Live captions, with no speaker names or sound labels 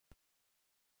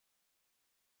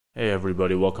Hey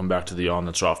everybody, welcome back to the On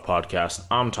That's Off podcast.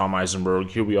 I'm Tom Eisenberg.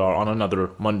 Here we are on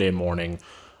another Monday morning.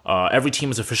 Every team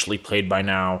is officially played by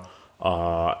now.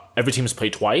 Every team has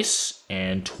played twice,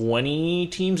 and 20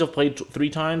 teams have played three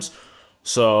times.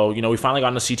 So, we finally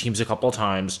gotten to see teams a couple of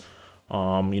times.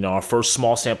 Our first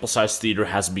small sample size theater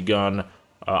has begun.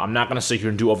 I'm not going to sit here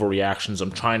and do overreactions.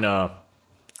 I'm trying to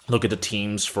look at the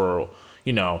teams for,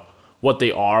 what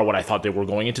they are, what I thought they were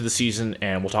going into the season,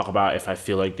 and we'll talk about if I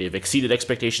feel like they've exceeded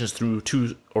expectations through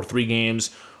 2 or 3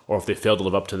 games, or if they failed to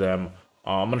live up to them.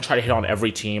 I'm going to try to hit on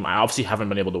every team. I obviously haven't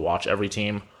been able to watch every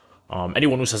team.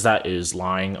 Anyone who says that is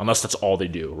lying, unless that's all they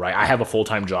do, right? I have a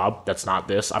full-time job. That's not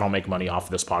this. I don't make money off of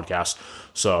this podcast.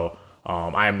 So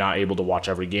I am not able to watch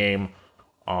every game.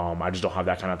 I just don't have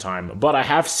that kind of time. But I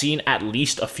have seen at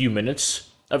least a few minutes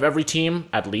of every team,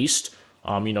 at least,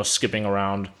 skipping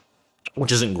around,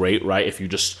 which isn't great, right? If you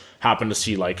just happen to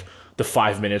see like the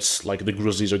 5 minutes, like the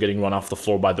Grizzlies are getting run off the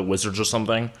floor by the Wizards or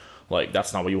something, like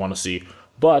that's not what you want to see.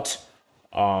 But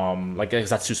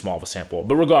that's too small of a sample.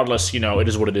 But regardless, it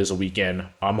is what it is. A weekend.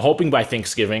 I'm hoping by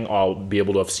Thanksgiving I'll be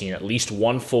able to have seen at least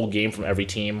one full game from every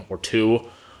team or two.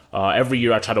 Every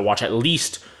year I try to watch at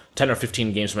least 10 or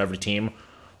 15 games from every team.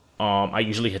 I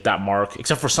usually hit that mark,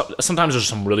 except for sometimes there's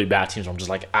some really bad teams where I'm just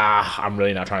like, I'm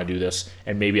really not trying to do this,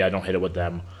 and maybe I don't hit it with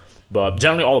them. But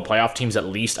generally, all the playoff teams, at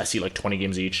least, I see like 20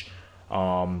 games each.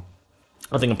 I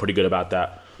think I'm pretty good about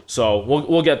that. So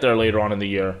we'll get there later on in the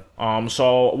year.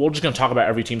 So we're just gonna talk about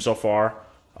every team so far.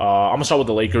 I'm gonna start with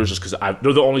the Lakers just because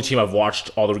they're the only team I've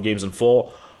watched all their games in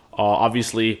full.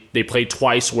 Obviously, they played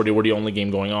twice where they were the only game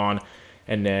going on.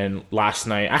 And then last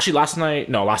night they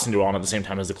were on at the same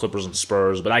time as the Clippers and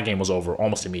Spurs, but that game was over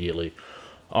almost immediately.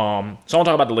 So I want to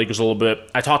talk about the Lakers a little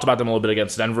bit. I talked about them a little bit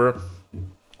against Denver,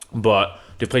 but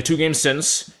they've played 2 games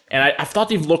since, and I thought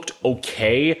they've looked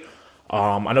okay.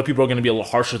 I know people are going to be a little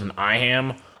harsher than I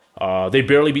am. They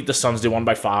barely beat the Suns. They won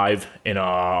by 5 in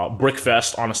a brick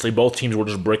fest. Honestly, both teams were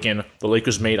just bricking. The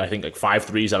Lakers made, I think, like 5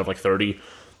 threes out of like 30,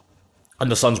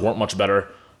 and the Suns weren't much better.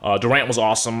 Durant was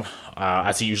awesome,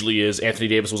 as he usually is. Anthony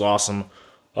Davis was awesome.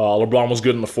 LeBron was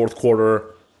good in the fourth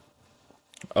quarter.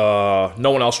 No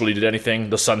one else really did anything.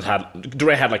 Durant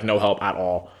had like no help at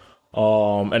all.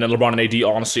 And then LeBron and AD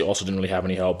honestly also didn't really have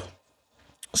any help.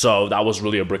 So that was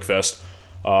really a brick fest.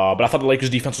 But I thought the Lakers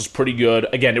defense was pretty good.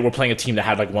 Again, they were playing a team that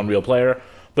had like one real player,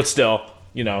 but still,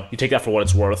 you take that for what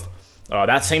it's worth.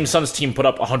 That same Suns team put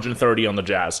up 130 on the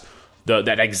Jazz.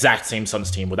 That exact same Suns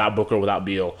team without Booker, without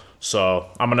Beal. So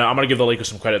I'm gonna give the Lakers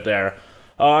some credit there.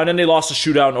 And then they lost a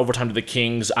shootout in overtime to the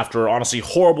Kings after honestly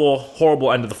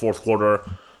horrible end of the fourth quarter.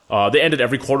 They ended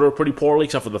every quarter pretty poorly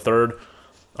except for the third.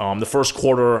 The first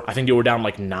quarter, I think they were down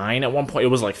like 9 at one point. It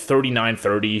was like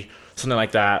 39-30, something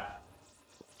like that.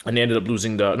 And they ended up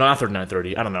losing not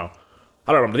 39-30, I don't know.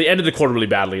 I don't remember. They ended the quarter really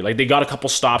badly. Like, they got a couple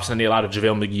stops, and they allowed a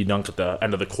JaVale McGee dunk at the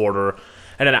end of the quarter.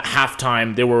 And then at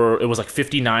halftime, it was like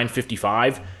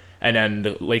 59-55. And then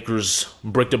the Lakers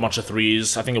bricked a bunch of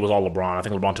threes. I think it was all LeBron. I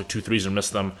think LeBron took 2 threes and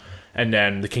missed them. And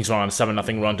then the Kings went on a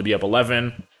 7-0 run to be up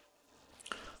 11.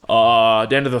 The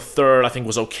end of the third, I think,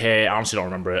 was okay. I honestly don't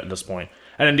remember it at this point.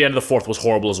 And then the end of the fourth was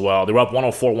horrible as well. They were up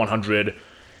 104-100,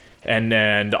 and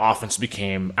then the offense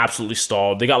became absolutely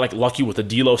stalled. They got like lucky with a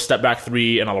D'Lo step back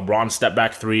 3 and a LeBron step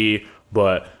back 3,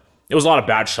 but it was a lot of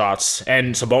bad shots.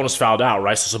 And Sabonis fouled out,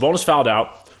 right? So Sabonis fouled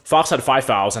out. Fox had 5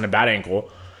 fouls and a bad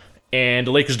ankle. And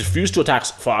the Lakers refused to attack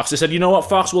Fox. They said, you know what,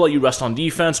 Fox, we'll let you rest on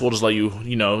defense. We'll just let you,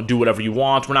 do whatever you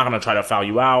want. We're not going to try to foul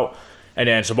you out. And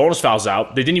then Sabonis fouls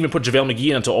out. They didn't even put JaVale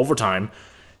McGee in until overtime.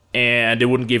 And they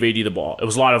wouldn't give AD the ball. It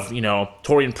was a lot of,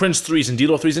 Taurean Prince threes and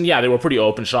D'Lo threes, and yeah, they were pretty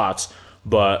open shots,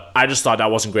 but I just thought that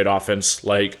wasn't great offense.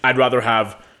 Like, I'd rather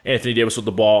have Anthony Davis with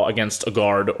the ball against a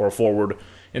guard or a forward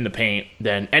in the paint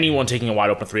than anyone taking a wide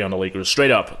open 3 on the Lakers. Straight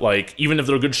up. Like, even if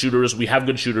they're good shooters, we have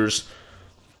good shooters,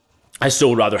 I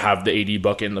still would rather have the AD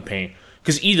bucket in the paint.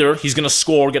 Because either he's going to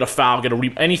score, get a foul, get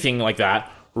a anything like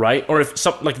that, right? Or if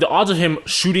the odds of him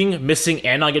shooting, missing,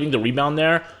 and not getting the rebound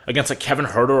there against like Kevin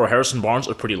Huerter or Harrison Barnes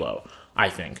are pretty low, I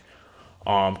think.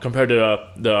 Compared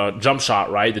to the jump shot,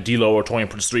 right? The D'Lo or Taurean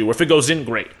Prince 3, where if it goes in,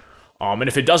 great. And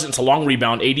if it doesn't, it's a long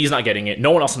rebound. AD's not getting it.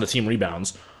 No one else on the team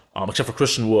rebounds, except for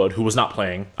Christian Wood, who was not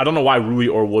playing. I don't know why Rui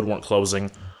or Wood weren't closing.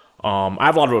 I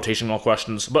have a lot of rotational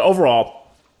questions, but overall,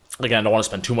 again, I don't want to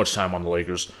spend too much time on the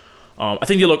Lakers. I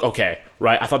think they look okay,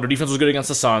 right? I thought their defense was good against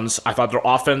the Suns. I thought their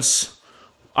offense.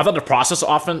 I thought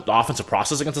the offensive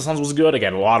process against the Suns was good.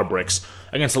 Again, a lot of bricks.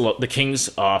 Against the Kings,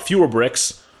 fewer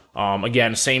bricks.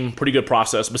 Again, same pretty good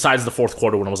process. Besides the fourth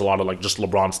quarter when it was a lot of like just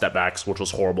LeBron step backs, which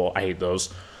was horrible. I hate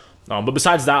those. But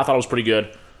besides that, I thought it was pretty good.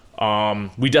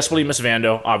 We desperately miss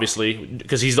Vando, obviously,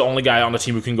 because he's the only guy on the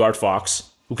team who can guard Fox.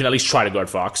 who can at least try to guard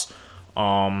Fox.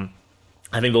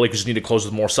 I think the Lakers just need to close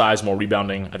with more size, more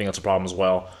rebounding. I think that's a problem as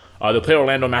well. They'll play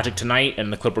Orlando Magic tonight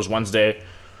and the Clippers Wednesday.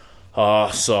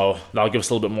 So that'll give us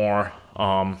a little bit more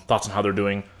thoughts on how they're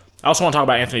doing. I also want to talk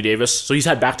about Anthony Davis. So he's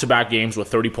had back-to-back games with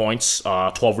 30 points,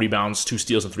 12 rebounds, 2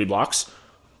 steals, and 3 blocks.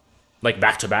 Like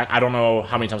back-to-back. I don't know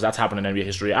how many times that's happened in NBA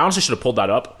history. I honestly should have pulled that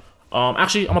up.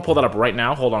 Actually, I'm going to pull that up right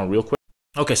now. Hold on real quick.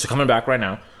 Okay, so coming back right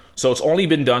now. So it's only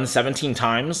been done 17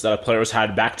 times that a player has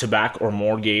had back-to-back or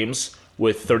more games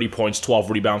with 30 points,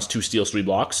 12 rebounds, 2 steals, 3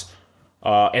 blocks.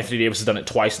 Anthony Davis has done it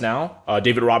twice now.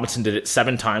 David Robinson did it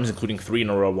 7 times, including 3 in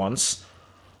a row once.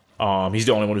 He's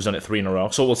the only one who's done it 3 in a row.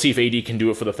 So we'll see if AD can do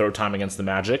it for the 3rd time against the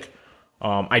Magic.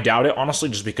 I doubt it, honestly,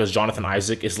 just because Jonathan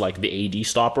Isaac is like the AD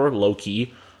stopper,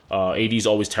 low-key. AD's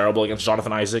always terrible against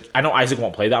Jonathan Isaac. I know Isaac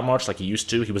won't play that much like he used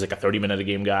to. He was like a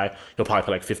 30-minute-a-game guy. He'll probably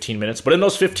play like 15 minutes. But in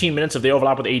those 15 minutes, if they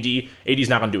overlap with AD's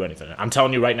not going to do anything. I'm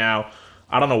telling you right now,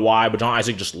 I don't know why, but John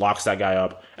Isaac just locks that guy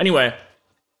up. Anyway,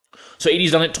 so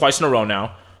AD's done it twice in a row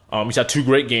now. He's had 2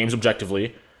 great games,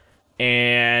 objectively.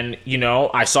 And,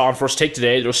 I saw on First Take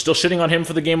today, they're still shitting on him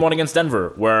for the game 1 against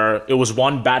Denver, where it was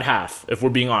one bad half, if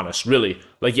we're being honest, really.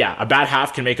 Like, yeah, a bad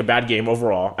half can make a bad game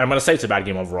overall. And I'm going to say it's a bad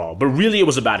game overall. But really, it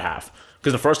was a bad half.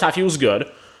 Because the first half, he was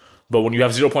good. But when you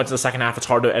have 0 points in the second half, it's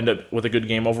hard to end up with a good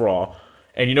game overall.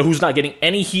 And you know who's not getting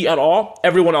any heat at all?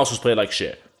 Everyone else who's played like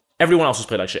shit. Everyone else has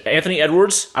played like shit. Anthony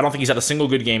Edwards, I don't think he's had a single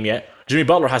good game yet. Jimmy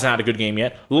Butler hasn't had a good game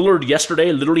yet. Lillard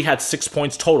yesterday literally had 6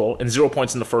 points total and 0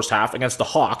 points in the first half against the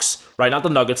Hawks, right? Not the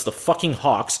Nuggets, the fucking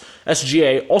Hawks.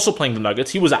 SGA also playing the Nuggets.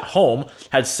 He was at home,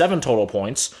 had 7 total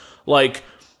points. Like,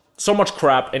 so much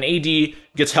crap. And AD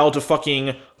gets held to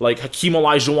fucking, like, Hakeem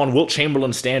Olajuwon, Wilt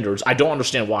Chamberlain standards. I don't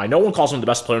understand why. No one calls him the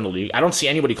best player in the league. I don't see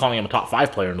anybody calling him a top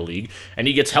 5 player in the league. And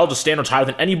he gets held to standards higher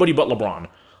than anybody but LeBron.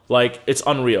 Like, it's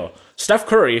unreal. Steph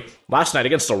Curry, last night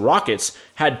against the Rockets,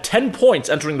 had 10 points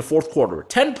entering the 4th quarter.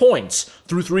 10 points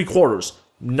through 3 quarters.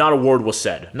 Not a word was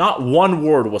said. Not one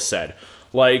word was said.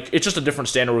 Like, it's just a different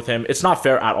standard with him. It's not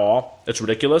fair at all. It's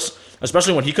ridiculous.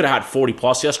 Especially when he could have had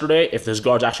 40-plus yesterday if his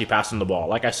guards actually passed him the ball.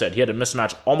 Like I said, he had a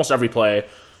mismatch almost every play.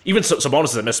 Even Sabonis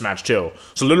is a mismatch, too.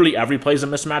 So literally every play is a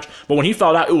mismatch. But when he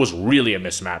fouled out, it was really a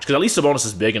mismatch. Because at least Sabonis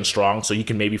is big and strong, so you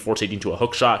can maybe force AD into a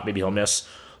hook shot. Maybe he'll miss.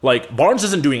 Like, Barnes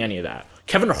isn't doing any of that.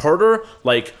 Kevin Huerter,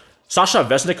 like, Sasha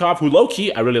Vesnikov, who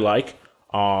low-key I really like.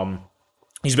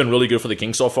 He's been really good for the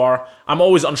Kings so far. I'm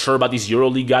always unsure about these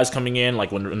EuroLeague guys coming in,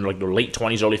 like, when in like their late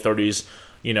 20s, early 30s.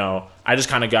 I just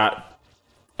kind of got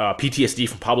PTSD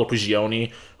from Pablo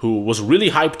Prigioni, who was really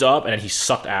hyped up, and then he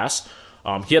sucked ass.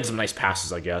 He had some nice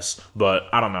passes, I guess, but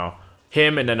I don't know.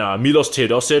 Him and then Milos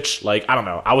Teodosic, like, I don't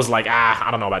know. I was like, I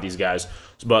don't know about these guys.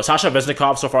 But Sasha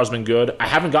Vesnikov so far has been good. I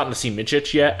haven't gotten to see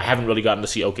Micic yet. I haven't really gotten to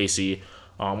see OKC.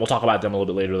 We'll talk about them a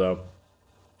little bit later, though.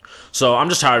 So I'm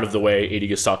just tired of the way AD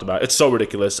gets talked about. It's so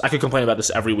ridiculous. I could complain about this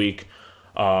every week,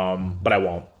 but I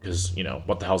won't because,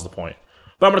 what the hell's the point?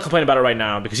 But I'm going to complain about it right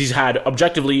now because he's had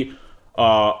objectively,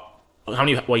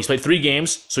 he's played 3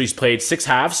 games, so he's played 6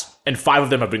 halves, and 5 of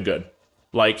them have been good.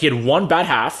 Like, he had 1 bad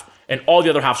half, and all the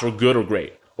other halves were good or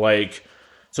great. Like,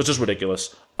 so it's just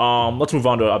ridiculous. Let's move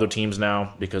on to other teams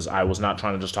now because I was not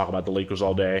trying to just talk about the Lakers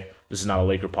all day. This is not a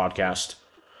Laker podcast.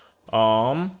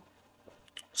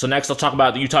 So next I'll talk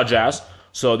about the Utah Jazz.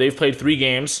 So they've played 3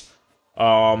 games.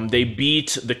 They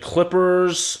beat the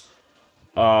Clippers.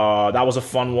 That was a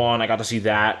fun one. I got to see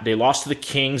that. They lost to the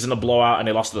Kings in the blowout, and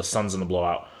they lost to the Suns in the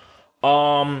blowout.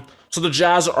 So the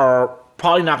Jazz are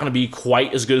probably not going to be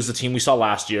quite as good as the team we saw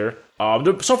last year.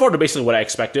 So far, they're basically what I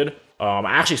expected. I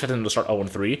actually expected them to start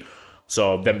 0-3.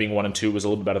 So them being 1-2 was a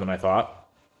little bit better than I thought.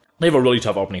 They have a really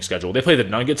tough opening schedule. They play the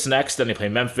Nuggets next, then they play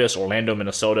Memphis, Orlando,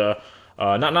 Minnesota.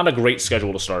 Not a great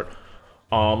schedule to start.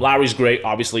 Lowry's great,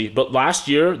 obviously, but last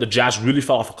year the Jazz really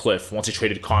fell off a cliff once he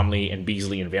traded Conley and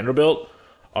Beasley and Vanderbilt.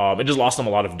 It just lost them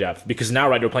a lot of depth because now,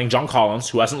 right, they're playing John Collins,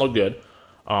 who hasn't looked good.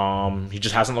 He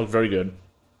just hasn't looked very good.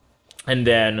 And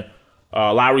then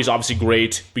Lowry's obviously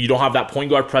great, but you don't have that point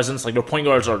guard presence. Like, their point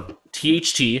guards are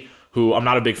THT, who I'm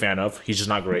not a big fan of. He's just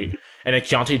not great. And then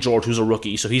Keontae George, who's a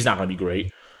rookie, so he's not going to be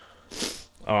great.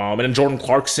 And then Jordan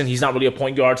Clarkson, he's not really a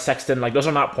point guard. Sexton, like, those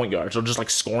are not point guards. They're just, like,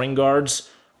 scoring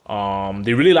guards.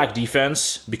 They really lack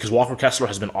defense because Walker Kessler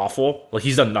has been awful. Like,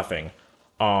 he's done nothing.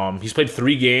 He's played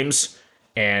 3 games,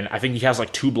 and I think he has,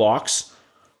 like, 2 blocks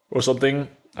or something.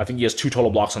 I think he has 2 total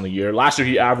blocks on the year. Last year,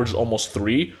 he averaged almost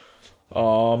 3.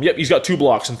 He's got 2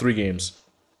 blocks in 3 games.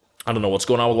 I don't know what's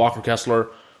going on with Walker Kessler,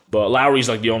 but Lowry's,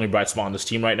 like, the only bright spot on this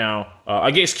team right now.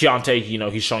 Against Keontae,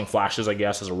 he's showing flashes, I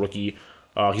guess, as a rookie.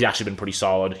 He's actually been pretty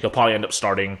solid. He'll probably end up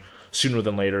starting sooner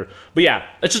than later. But yeah,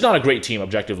 it's just not a great team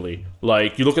objectively.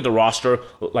 Like, you look at the roster,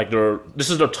 like this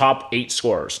is their top 8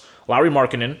 scorers: Lauri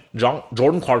Markkanen,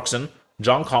 Jordan Clarkson,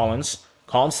 John Collins,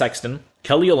 Colin Sexton,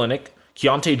 Kelly Olynyk,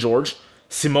 Keontae George,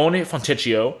 Simone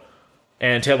Fontecchio,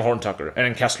 and Taylor Horton Tucker. And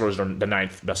then Kessler is the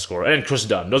 9th best scorer. And then Chris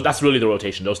Dunn. That's really the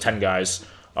rotation, those 10 guys.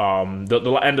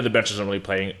 The end of the bench isn't really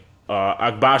playing.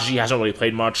 Agbaji hasn't really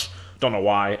played much. Don't know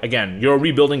why. Again, you're a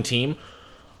rebuilding team.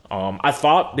 I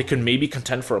thought they could maybe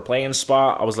contend for a play-in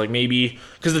spot. I was like, maybe,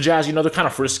 because the Jazz, they're kind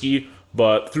of frisky,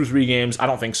 but through 3 games, I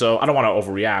don't think so. I don't want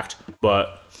to overreact,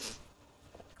 but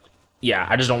yeah,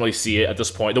 I just don't really see it at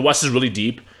this point. The West is really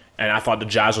deep, and I thought the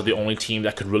Jazz were the only team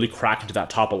that could really crack into that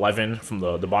top 11 from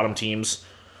the bottom teams.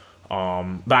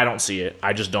 But I don't see it.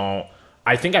 I just don't.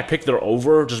 I think I picked their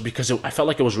over just because I felt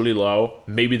like it was really low.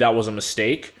 Maybe that was a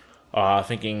mistake,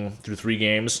 thinking through 3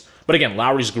 games. But again,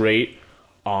 Lowry's great.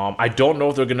 I don't know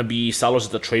if they're going to be sellers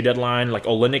at the trade deadline. Like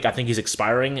Olynyk, I think he's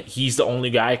expiring. He's the only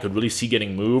guy I could really see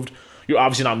getting moved. You're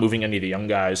obviously not moving any of the young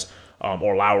guys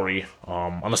or Lowry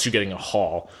unless you're getting a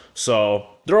haul. So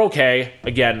they're okay.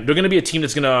 Again, they're going to be a team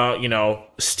that's going to,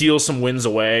 steal some wins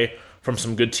away from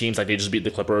some good teams. Like they just beat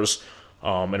the Clippers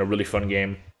in a really fun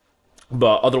game.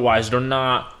 But otherwise, they're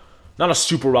not a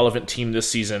super relevant team this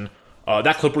season.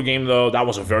 That Clipper game, though, that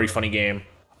was a very funny game.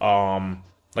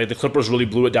 Like the Clippers really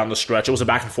blew it down the stretch. It was a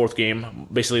back and forth game,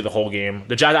 basically the whole game.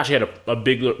 The Jazz actually had a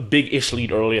big-ish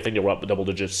lead early. I think they were up double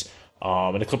digits.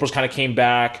 And the Clippers kind of came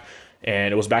back,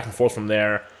 and it was back and forth from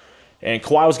there. And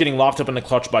Kawhi was getting locked up in the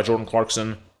clutch by Jordan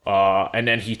Clarkson. And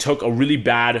then he took a really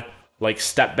bad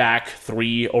step back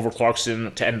 3 over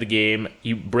Clarkson to end the game.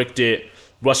 He bricked it.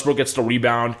 Westbrook gets the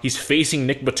rebound. He's facing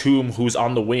Nick Batum, who's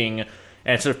on the wing.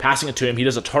 And instead of passing it to him, he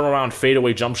does a turnaround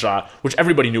fadeaway jump shot, which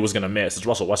everybody knew was going to miss. It's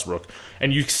Russell Westbrook.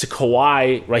 And you see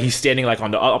Kawhi, right, he's standing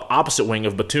on the opposite wing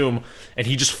of Batum, and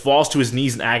he just falls to his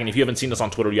knees in agony. If you haven't seen this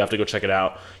on Twitter, you have to go check it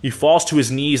out. He falls to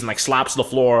his knees and slaps the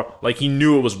floor like he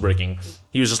knew it was breaking.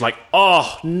 He was just like,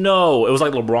 oh, no. It was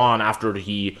like LeBron after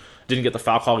he didn't get the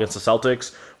foul call against the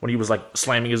Celtics when he was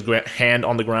slamming his hand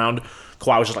on the ground.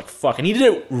 Kawhi was just like, fuck. And he did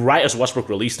it right as Westbrook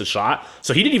released the shot.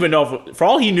 So he didn't even know. For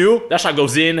all he knew, that shot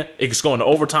goes in. It's going to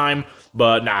overtime.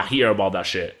 But nah, he airballed that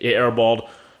shit. It airballed.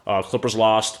 Clippers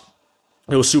lost.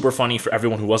 It was super funny for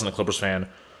everyone who wasn't a Clippers fan.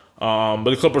 But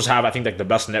the Clippers have, I think, the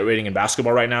best net rating in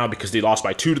basketball right now because they lost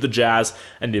by 2 to the Jazz.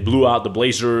 And they blew out the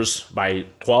Blazers by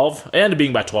 12. It ended up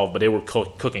being by 12, but they were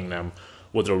cooking them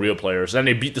with their real players. And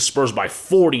they beat the Spurs by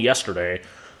 40 yesterday.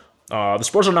 The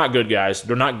Spurs are not good, guys.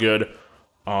 They're not good.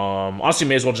 Honestly,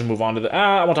 may as well just move on to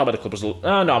I won't talk about the Clippers. No,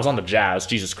 I was on the Jazz.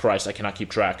 Jesus Christ, I cannot keep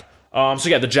track. So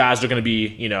yeah, the Jazz, they're going to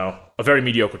be, a very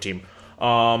mediocre team.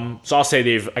 So I'll say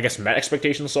they've, I guess, met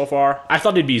expectations so far. I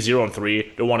thought they'd be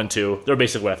 0-3. They're 1-2. They're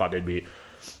basically what I thought they'd be.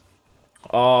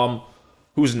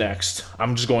 Who's next?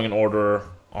 I'm just going in order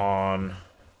on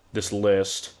this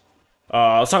list.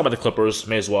 Let's talk about the Clippers.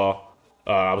 May as well.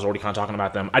 I was already kind of talking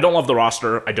about them. I don't love the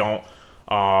roster. I don't.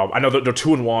 I know that they're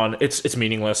 2-1. It's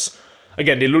meaningless.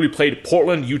 Again, they literally played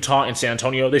Portland, Utah, and San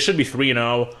Antonio. They should be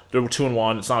 3-0. They were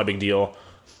 2-1. It's not a big deal.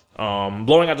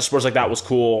 Blowing out the Spurs like that was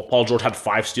cool. Paul George had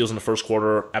 5 steals in the first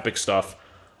quarter. Epic stuff.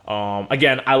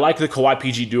 Again, I like the Kawhi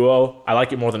PG duo. I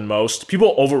like it more than most.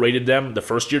 People overrated them the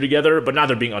first year together, but now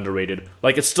they're being underrated.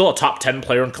 It's still a top 10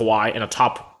 player in Kawhi and a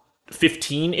top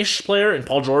 15-ish player in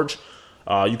Paul George.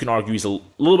 You can argue he's a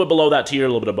little bit below that tier, a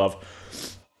little bit above.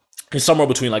 He's somewhere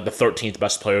between the 13th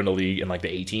best player in the league and the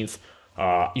 18th.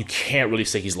 You can't really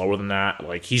say he's lower than that.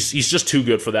 He's just too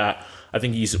good for that. I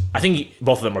think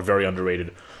both of them are very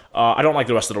underrated. I don't like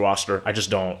the rest of the roster. I just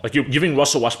don't. You're giving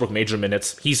Russell Westbrook major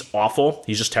minutes. He's awful.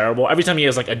 He's just terrible. Every time he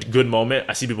has a good moment,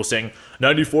 I see people saying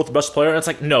 94th best player. And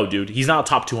it's no, dude. He's not a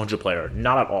top 200 player.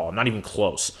 Not at all. Not even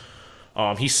close.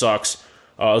 He sucks.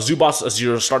 Zubac as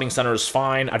your starting center is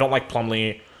fine. I don't like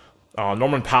Plumlee.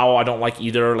 Norman Powell, I don't like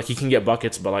either. He can get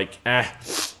buckets, but eh.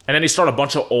 And then they start a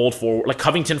bunch of old forward.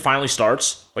 Covington finally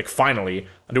starts. Finally.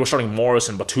 And they were starting Morris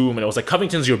and Batum, and it was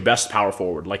Covington's your best power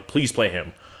forward. Please play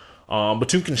him.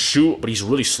 Batum can shoot, but he's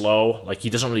really slow. He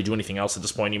doesn't really do anything else at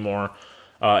this point anymore.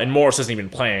 And Morris isn't even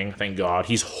playing, thank God.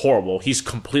 He's horrible. He's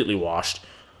completely washed.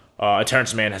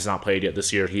 Terrence Mann has not played yet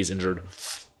this year. He's injured.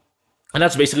 And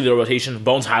that's basically the rotation.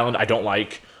 Bones Highland, I don't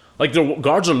like. The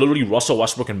guards are literally Russell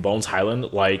Westbrook and Bones Highland.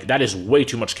 That is way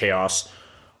too much chaos.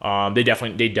 They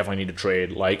definitely need to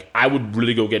trade. I would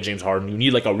really go get James Harden. You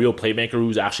need a real playmaker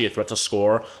who's actually a threat to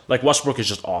score. Westbrook is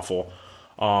just awful.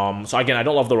 So again, I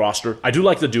don't love the roster. I do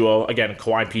like the duo. Again,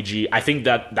 Kawhi and PG. I think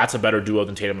that's a better duo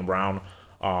than Tatum and Brown.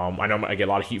 I know I get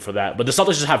a lot of heat for that, but the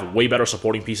Celtics just have way better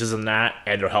supporting pieces than that,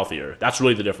 and they're healthier. That's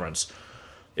really the difference.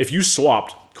 if you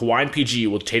swapped Kawhi and PG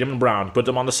with Tatum and Brown, put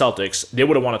them on the Celtics, they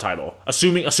would have won a title.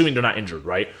 Assuming they're not injured,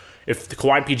 right? If the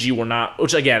Kawhi and PG were not,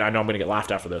 which again, I know I'm going to get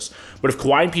laughed at for this, but if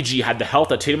Kawhi and PG had the health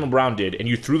that Tatum and Brown did, and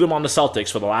you threw them on the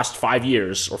Celtics for the last 5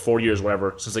 years, or 4 years,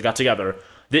 whatever, since they got together,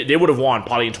 they would have won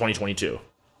probably in 2022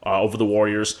 over the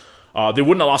Warriors. They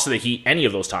wouldn't have lost to the Heat any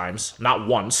of those times, not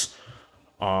once.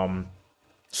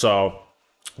 So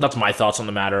that's my thoughts on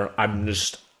the matter.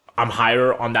 I'm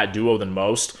higher on that duo than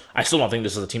most. I still don't think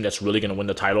this is a team that's really going to win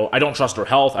the title. I don't trust their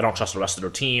health. I don't trust the rest of their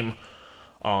team.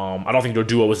 I don't think their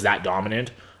duo is that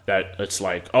dominant that it's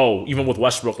like, oh, even with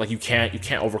Westbrook, like you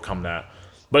can't overcome that.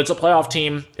 But it's a playoff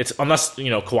team. It's unless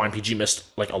Kawhi and PG missed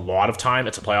like a lot of time.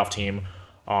 It's a playoff team.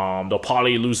 They'll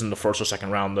probably lose in the first or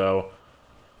second round though.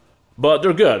 But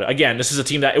they're good. Again, this is a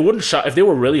team that it wouldn't shut if they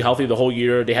were really healthy the whole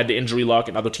year. They had the injury luck,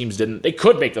 and other teams didn't. They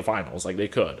could make the finals, like they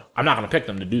could. I'm not going to pick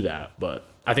them to do that, but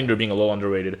I think they're being a little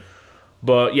underrated.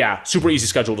 But yeah, super easy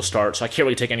schedule to start, so I can't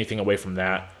really take anything away from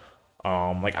that.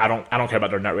 Like I don't care about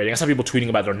their net rating. I saw people tweeting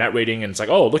about their net rating, and it's like,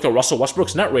 oh, look at Russell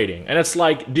Westbrook's net rating, and it's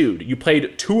like, dude, you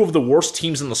played two of the worst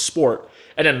teams in the sport,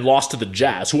 and then lost to the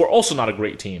Jazz, who are also not a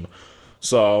great team.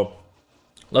 So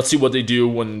let's see what they do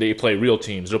when they play real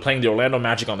teams. They're playing the Orlando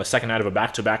Magic on the second night of a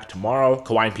back-to-back tomorrow.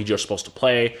 Kawhi and PG are supposed to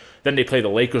play. Then they play the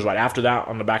Lakers right after that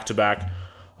on the back-to-back.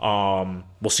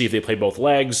 We'll see if they play both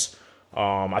legs.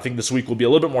 I think this week will be a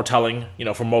little bit more telling,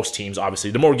 for most teams,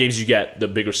 obviously. The more games you get, the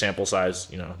bigger sample size,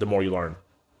 the more you learn.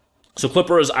 So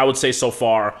Clippers, I would say so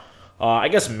far, I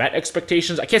guess met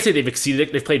expectations. I can't say they've exceeded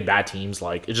it. They've played bad teams.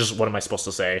 Like, it's just, what am I supposed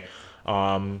to say?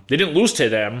 They didn't lose to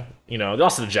them. They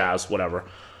lost to the Jazz, whatever.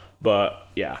 But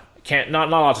yeah, not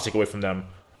a lot to take away from them.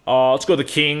 Let's go to the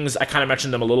Kings. I kind of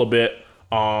mentioned them a little bit.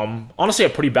 Honestly, a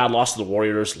pretty bad loss to the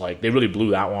Warriors. Like, they really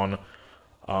blew that one.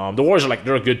 The Warriors are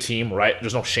they're a good team, right?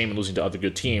 There's no shame in losing to other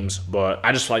good teams, but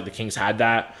I just feel like the Kings had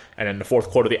that, and in the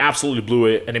fourth quarter, they absolutely blew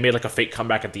it, and they made a fake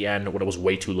comeback at the end when it was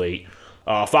way too late.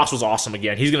 Fox was awesome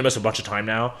again. He's going to miss a bunch of time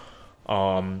now.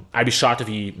 I'd be shocked if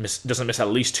he doesn't miss at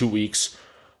least 2 weeks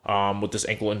with this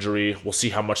ankle injury. We'll see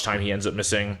how much time he ends up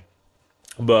missing.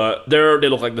 But they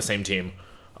look like the same team.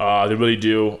 They really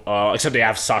do. Except they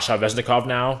have Sasha Vesnikov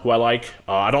now, who I like.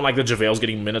 I don't like that JaVale's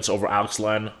getting minutes over Alex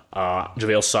Len.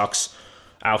 JaVale sucks.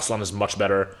 Alex Len is much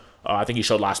better. I think he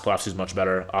showed last playoffs he's much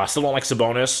better. I still don't like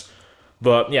Sabonis.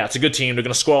 But yeah, it's a good team. They're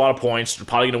going to score a lot of points. They're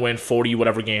probably going to win 40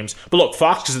 whatever games. But look,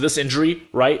 Fox, because of this injury,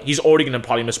 right, he's already going to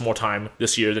probably miss more time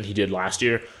this year than he did last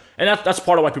year. And that's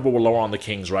part of why people were lower on the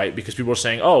Kings, right? Because people were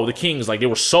saying, oh, the Kings, they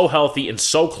were so healthy and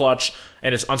so clutch,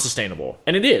 and it's unsustainable.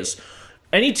 And it is.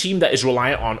 Any team that is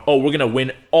reliant on, oh, we're going to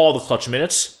win all the clutch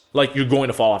minutes, you're going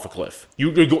to fall off a cliff.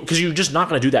 Because you're just not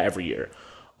going to do that every year.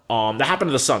 That happened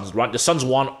to the Suns, right? The Suns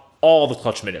won all the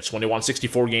clutch minutes when they won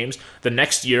 64 games. The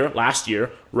next year, last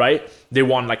year, right, they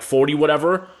won 40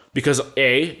 whatever because,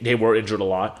 A, they were injured a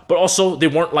lot, but also they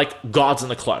weren't gods in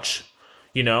the clutch.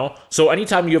 So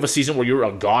anytime you have a season where you're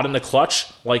a god in the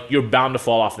clutch, you're bound to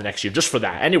fall off the next year just for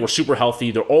that. And they were super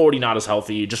healthy. They're already not as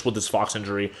healthy just with this Fox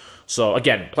injury. So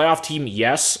again, playoff team,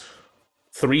 yes.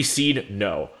 3 seed,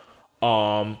 no.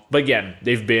 But again,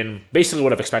 they've been basically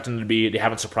what I've expected them to be. They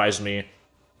haven't surprised me.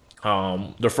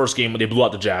 Their first game, they blew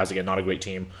out the Jazz. Again, not a great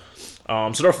team.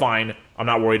 So they're fine. I'm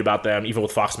not worried about them, even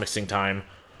with Fox missing time.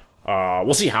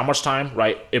 We'll see how much time,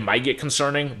 right? It might get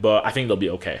concerning, but I think they'll be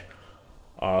okay.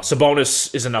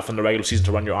 Sabonis is enough in the regular season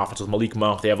to run your offense with Malik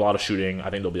Monk. They have a lot of shooting.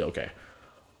 I think they'll be okay.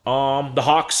 The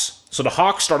Hawks. So the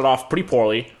Hawks started off pretty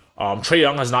poorly. Trae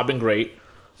Young has not been great.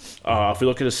 If we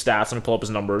look at his stats, let me pull up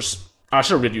his numbers. I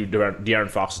should read you De'Aaron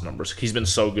Fox's numbers. He's been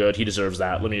so good. He deserves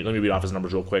that. Let me read off his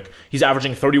numbers real quick. He's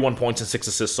averaging 31 points and 6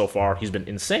 assists so far. He's been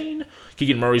insane.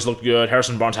 Keegan Murray's looked good.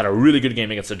 Harrison Barnes had a really good game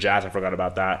against the Jazz. I forgot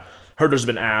about that. Herder's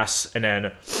been ass. And then the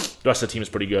rest of the team is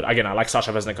pretty good. Again, I like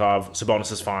Sasha Vesnikov.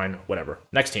 Sabonis is fine. Whatever.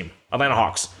 Next team. Atlanta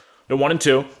Hawks. They're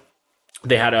 1-2.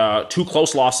 They had 2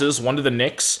 close losses. One to the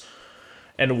Knicks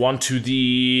and one to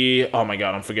the... Oh my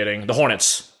God, I'm forgetting. The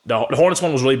Hornets. The Hornets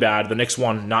one was really bad. The Knicks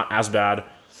one, not as bad.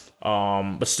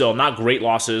 But still, not great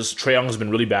losses. Trae Young has been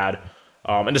really bad.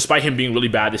 And despite him being really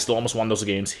bad, they still almost won those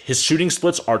games. His shooting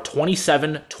splits are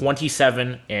 27,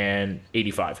 27, and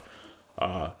 85.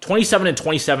 27 and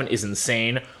 27 is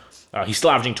insane. He's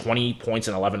still averaging 20 points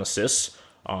and 11 assists.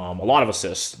 A lot of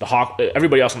assists.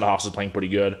 Everybody else on the Hawks is playing pretty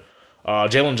good.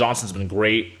 Jalen Johnson's been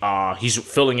great. He's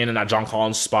filling in that John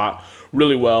Collins spot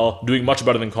really well, doing much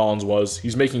better than Collins was.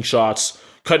 He's making shots,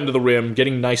 cutting to the rim,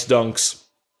 getting nice dunks,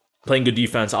 playing good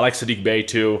defense. I like Sadiq Bey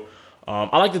too.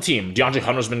 I like the team. DeAndre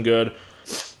Hunter's been good.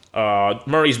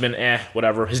 Murray's been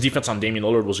whatever. His defense on Damian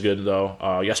Lillard was good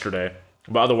though yesterday.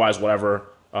 But otherwise, whatever.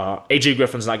 AJ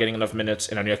Griffin's not getting enough minutes,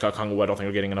 and Onyeka Okongwu I don't think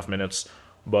are getting enough minutes.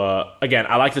 But again,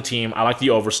 I like the team. I like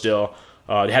the over still.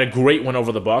 They had a great win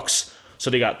over the Bucks, so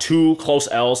they got two close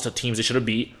L's to teams they should have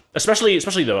beat, especially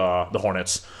the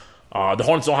Hornets. The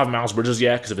Hornets don't have Miles Bridges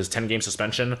yet because of his 10-game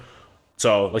suspension.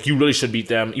 So, like, you really should beat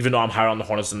them, even though I'm higher on the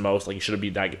Hornets than most. Like, you should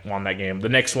have won that game. The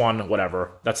next one,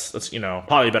 whatever. That's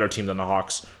probably a better team than the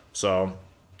Hawks. So,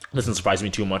 it doesn't surprise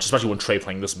me too much, especially when Trey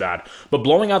playing this bad. But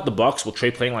blowing out the Bucks with Trey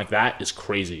playing like that is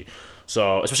crazy.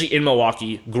 So, especially in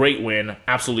Milwaukee, great win,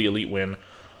 absolutely elite win.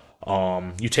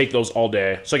 You take those all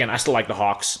day. So again, I still like the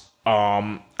Hawks.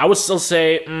 I would still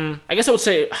say, I guess I would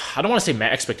say, I don't want to say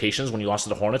met expectations when you lost to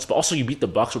the Hornets, but also you beat the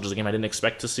Bucks, which is a game I didn't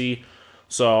expect to see.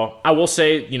 So I will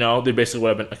say, they basically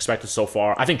what I've been expected so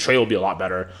far. I think Trey will be a lot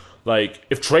better. Like,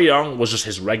 if Trey Young was just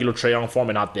his regular Trey Young form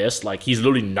and not this, like, he's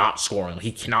literally not scoring.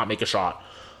 He cannot make a shot.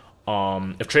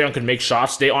 If Trey Young could make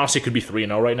shots, they honestly could be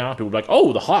 3-0 right now. People would be like,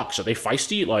 oh, the Hawks, are they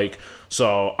feisty? Like,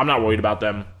 so I'm not worried about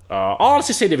them. I'll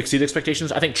honestly say they've exceeded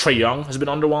expectations. I think Trey Young has been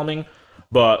underwhelming,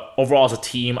 but overall as a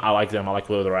team, I like them. I like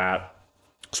where they're at,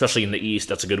 especially in the East.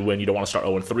 That's a good win. You don't want to start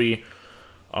 0-3.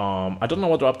 I don't know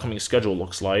what their upcoming schedule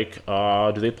looks like.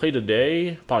 Do they play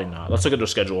today? Probably not. Let's look at their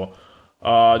schedule.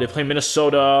 They play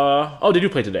Minnesota. Oh, they do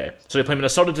play today. So they play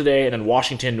Minnesota today, and then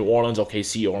Washington, New Orleans,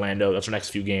 OKC, Orlando. That's their next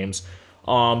few games.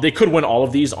 They could win all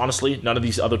of these, honestly. None of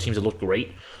these other teams have looked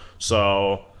great.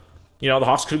 So, the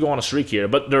Hawks could go on a streak here,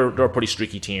 but they're a pretty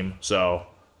streaky team. So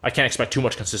I can't expect too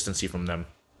much consistency from them.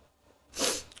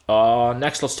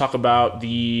 Next, let's talk about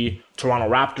the Toronto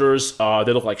Raptors.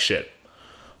 They look like shit.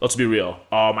 Let's be real.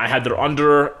 I had their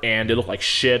under, and they look like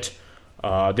shit.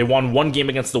 They won one game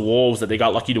against the Wolves that they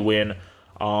got lucky to win.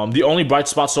 The only bright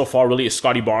spot so far really is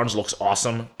Scotty Barnes looks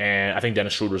awesome, and I think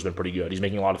Dennis Schroeder's been pretty good. He's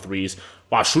making a lot of threes.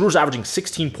 Wow, Schroeder's averaging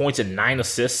 16 points and 9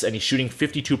 assists, and he's shooting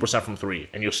 52% from three,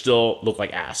 and you'll still look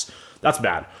like ass. That's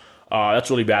bad. That's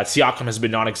really bad. Siakam has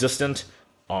been non-existent.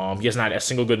 He hasn't had a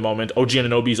single good moment. OG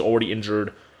Anunoby is already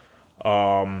injured.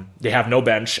 They have no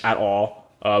bench at all.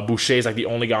 Boucher is like the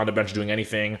only guy on the bench doing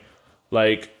anything.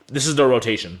 Like, this is their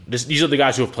rotation. These are the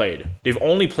guys who have played. They've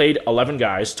only played 11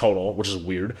 guys total, which is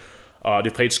weird. They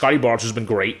played Scotty Barnes, who's been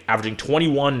great, averaging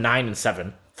 21, 9, and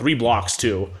 7. 3 blocks,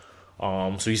 too.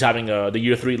 So he's having the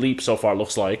year 3 leap so far,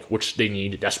 looks like, which they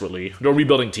need desperately. They're a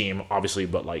rebuilding team, obviously,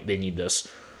 but, like, they need this.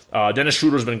 Dennis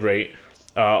Schroeder's been great.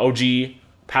 OG,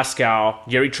 Pascal,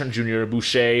 Gary Trent Jr.,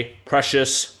 Boucher,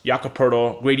 Precious, Jakob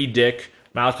Poeltl, Grady Dick,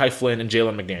 Malachi Flynn, and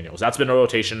Jalen McDaniels. That's been a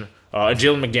rotation. And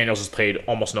Jalen McDaniels has played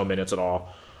almost no minutes at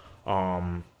all.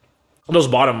 Those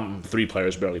bottom 3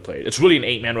 players barely played. It's really an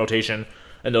 8-man rotation,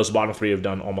 and those bottom 3 have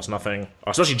done almost nothing.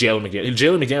 Especially Jalen McDaniels.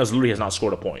 Jalen McDaniels literally has not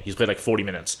scored a point. He's played like 40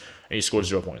 minutes, and he scored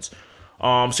 0 points.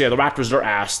 So yeah, the Raptors, they're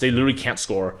ass. They literally can't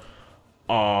score.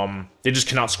 They just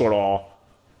cannot score at all.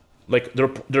 Like, they're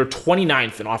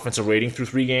 29th in offensive rating through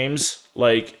 3 games.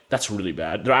 Like, that's really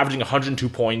bad. They're averaging 102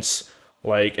 points.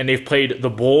 Like, and they've played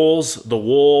the Bulls, the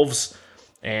Wolves,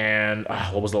 and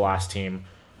what was the last team?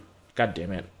 God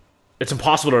damn it. It's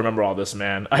impossible to remember all this,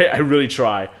 man. I really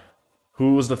try.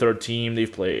 Who was the third team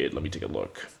they've played? Let me take a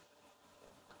look.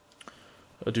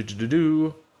 But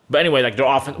anyway, like, their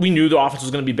offense, we knew their offense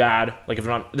was going to be bad. Like, if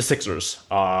not the Sixers.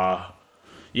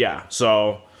 Yeah,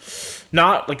 so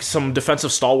not like some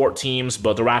defensive stalwart teams,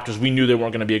 but the Raptors, we knew they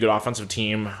weren't going to be a good offensive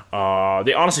team.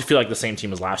 They honestly feel like the same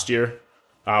team as last year.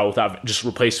 Without just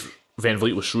replace Van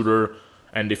Vliet with Schroeder,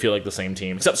 and they feel like the same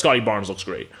team. Except Scotty Barnes looks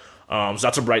great. So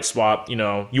that's a bright spot. You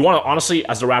want to, honestly,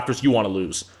 as the Raptors, you want to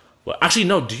lose. But actually,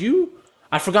 no, do you?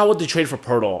 I forgot what they traded for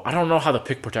Poeltl. I don't know how the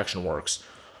pick protection works.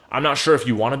 I'm not sure if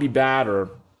you want to be bad or...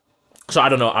 So I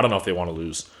don't know. I don't know if they want to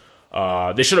lose.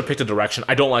 They should have picked a direction.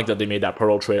 I don't like that they made that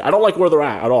Poeltl trade. I don't like where they're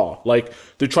at all. Like,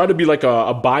 they tried to be like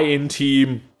a buy-in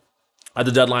team at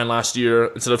the deadline last year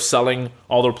instead of selling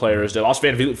all their players. They lost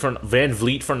Van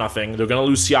Vliet for nothing. They're going to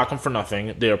lose Siakam for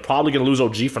nothing. They're probably going to lose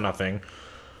OG for nothing.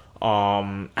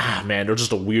 Man, they're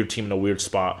just a weird team in a weird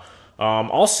spot.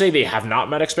 I'll say they have not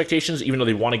met expectations, even though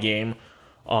they won a game.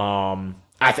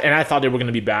 I thought they were going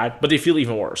to be bad, but they feel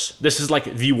even worse. This is like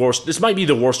the worst. This might be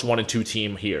the worst 1-2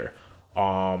 team here.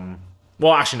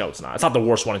 Well, actually, no, it's not. It's not the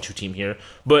worst 1-2 team here,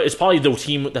 but it's probably the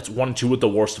team that's 1-2 with the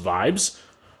worst vibes.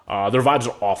 Their vibes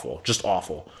are awful, just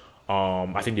awful.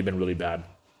 I think they've been really bad.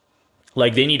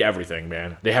 Like, they need everything,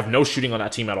 man. They have no shooting on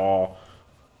that team at all.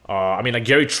 I mean, like,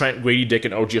 Gary Trent, Grady Dick,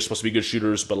 and OG are supposed to be good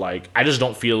shooters, but, like, I just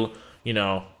don't feel,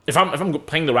 if I'm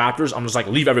playing the Raptors, I'm just like,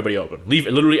 leave everybody open. Leave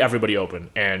literally everybody open,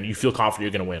 and you feel confident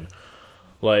you're going to win.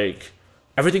 Like,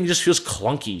 everything just feels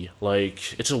clunky.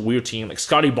 Like, it's a weird team. Like,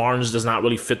 Scotty Barnes does not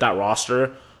really fit that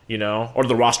roster, or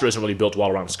the roster isn't really built well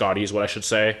around Scotty is what I should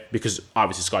say, because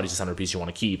obviously Scotty's the centerpiece you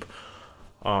want to keep.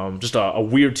 Just a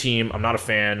weird team. I'm not a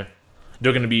fan.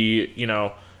 they're going to be,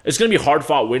 it's going to be hard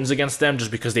fought wins against them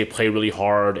just because they play really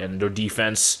hard and their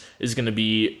defense is going to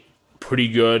be pretty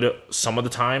good some of the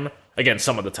time. Again,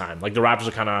 some of the time. Like, the Raptors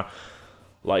are kind of,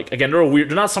 like, again, they're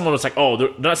not someone that's like,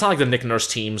 it's not like the Nick Nurse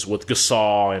teams with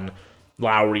Gasol and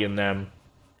Lowry in them,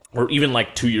 or even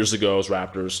like 2 years ago's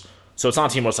Raptors. So it's not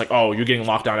a team where it's like, you're getting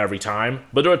locked down every time.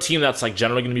 But they're a team that's like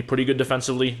generally going to be pretty good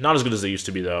defensively. Not as good as they used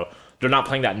to be, though. They're not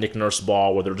playing that Nick Nurse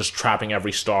ball where they're just trapping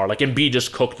every star. Like, Embiid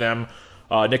just cooked them.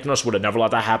 Nick Nurse would have never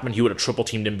let that happen. He would have triple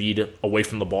teamed Embiid away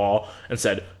from the ball and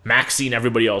said, Maxey and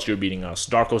everybody else, you're beating us.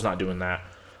 Darko's not doing that.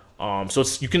 So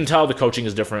you can tell the coaching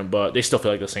is different, but they still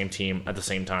feel like the same team at the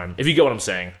same time. If you get what I'm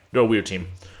saying, they're a weird team.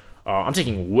 I'm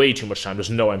taking way too much time.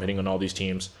 There's no way I'm hitting on all these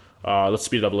teams. Let's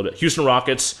speed it up a little bit. Houston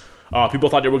Rockets. People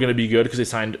thought they were going to be good because they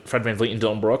signed Fred VanVleet and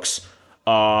Dillon Brooks.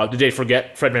 Did they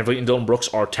forget Fred VanVleet and Dillon Brooks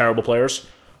are terrible players?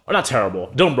 Or not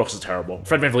terrible. Dillon Brooks is terrible.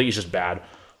 Fred VanVleet is just bad.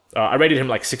 I rated him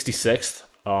like 66th.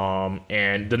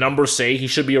 And the numbers say he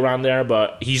should be around there,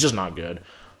 but he's just not good.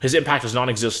 His impact is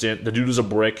non-existent. The dude is a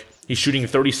brick. He's shooting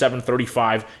 37,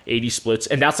 35, 80 splits,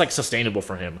 and that's like sustainable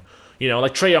for him.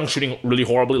 Like Trae Young shooting really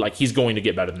horribly, like he's going to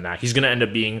get better than that. He's going to end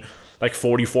up being like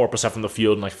 44% from the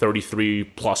field and like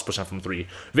 33+% from three.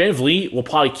 VanVleet will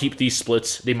probably keep these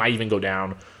splits. They might even go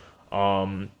down.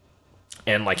 And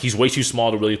like he's way too small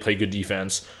to really play good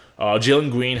defense. Jalen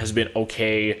Green has been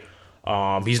okay.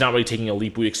 He's not really taking a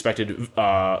leap we expected.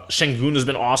 Şengün has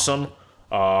been awesome.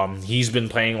 He's been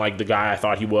playing like the guy I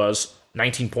thought he was.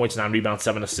 19 points, 9 rebounds,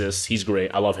 7 assists. He's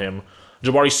great. I love him.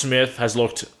 Jabari Smith has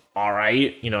looked all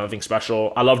right. Nothing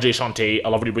special. I love Jae'Sean Tate. I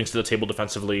love what he brings to the table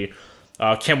defensively.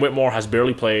 Cam Whitmore has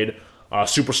barely played.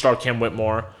 Superstar Cam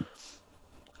Whitmore.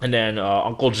 And then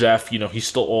Uncle Jeff, he's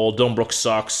still old. Dillon Brooks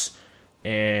sucks.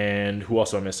 And who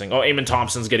else am I missing? Amen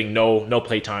Thompson's getting no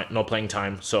playing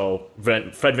time. So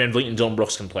Fred VanVleet and Dillon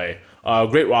Brooks can play.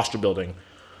 Great roster building.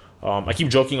 I keep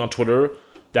joking on Twitter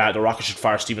that the Rockets should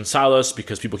fire Steven Silas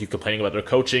because people keep complaining about their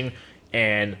coaching.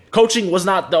 And coaching was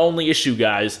not the only issue,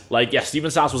 guys. Like, yeah,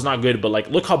 Steven Silas was not good, but like,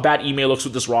 look how bad Ime looks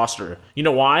with this roster. You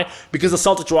know why? Because the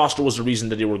Celtics roster was the reason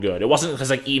that they were good. It wasn't because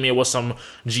like Ime was some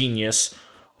genius,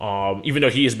 even though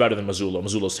he is better than Mazzulla.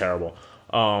 Mazzulla's terrible.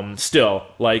 Still,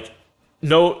 like,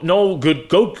 no good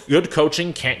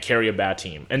coaching can't carry a bad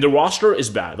team. And the roster is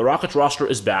bad. The Rockets roster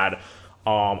is bad.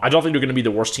 I don't think they're going to be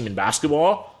the worst team in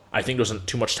basketball. I think there's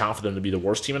too much talent for them to be the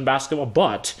worst team in basketball,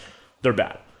 but they're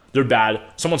bad. They're bad.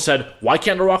 Someone said, why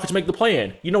can't the Rockets make the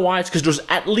play-in? You know why? It's because there's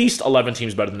at least 11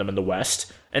 teams better than them in the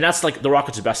West, and that's like the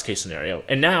Rockets' best case scenario.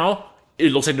 And now,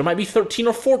 it looks like there might be 13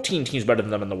 or 14 teams better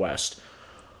than them in the West.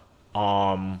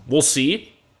 We'll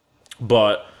see,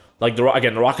 but like the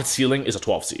Rockets' ceiling is a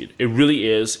 12 seed. It really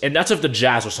is, and that's if the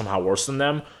Jazz are somehow worse than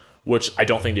them, which I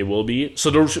don't think they will be.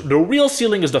 So the real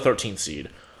ceiling is the 13th seed.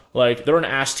 Like, they're an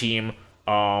ass team.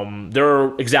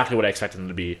 They're exactly what I expected them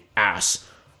to be. Ass.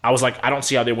 I was like, I don't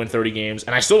see how they win 30 games,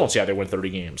 and I still don't see how they win 30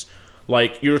 games.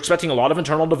 Like, you're expecting a lot of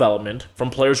internal development from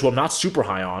players who I'm not super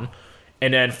high on,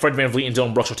 and then Fred VanVleet and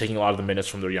Dillon Brooks are taking a lot of the minutes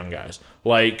from their young guys.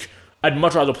 Like, I'd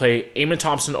much rather play Amen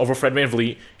Thompson over Fred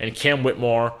VanVleet and Cam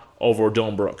Whitmore over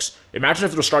Dillon Brooks. Imagine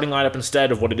if their starting lineup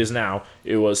instead of what it is now,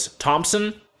 it was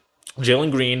Thompson,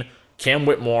 Jalen Green, Cam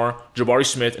Whitmore, Jabari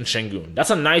Smith, and Şengün. That's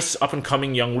a nice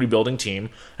up-and-coming young rebuilding team.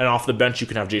 And off the bench, you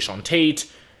can have Jae'Sean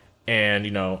Tate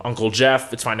and, Uncle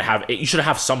Jeff. It's fine to have... You should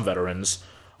have some veterans.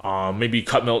 Maybe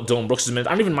cut Dillon Brooks' minutes.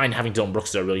 I don't even mind having Dillon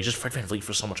Brooks there, really. Just Fred VanVleet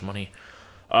for so much money.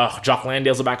 Jock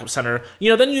Landale's a backup center.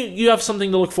 Then you have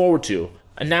something to look forward to.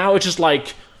 And now it's just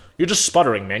like... You're just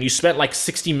sputtering, man. You spent like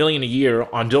 $60 million a year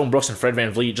on Dillon Brooks and Fred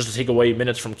VanVleet just to take away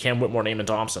minutes from Cam Whitmore and Amen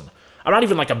Thompson. I'm not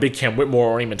even like a big Cam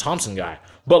Whitmore or Amen Thompson guy.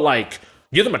 But like,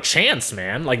 give them a chance,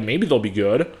 man. Like, maybe they'll be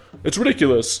good. It's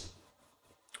ridiculous.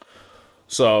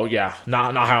 So yeah,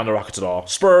 not high on the Rockets at all.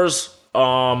 Spurs,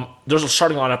 their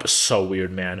starting lineup is so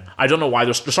weird, man. I don't know why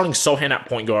they're starting Sohan at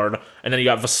point guard, and then you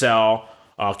got Vassell,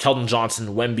 Keldon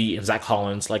Johnson, Wemby, and Zach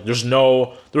Collins. Like, there's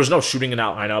no shooting in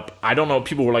that lineup. I don't know.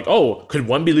 People were like, oh, could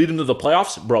Wemby lead into the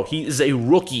playoffs? Bro, he is a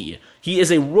rookie. He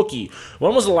is a rookie.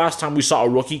 When was the last time we saw a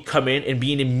rookie come in and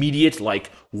be an immediate,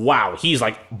 like, wow, he's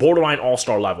like borderline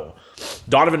all-star level?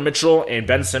 Donovan Mitchell and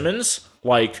Ben Simmons,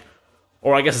 like,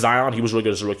 or I guess Zion, he was really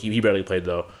good as a rookie. He barely played,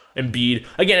 though. Embiid.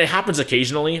 Again, it happens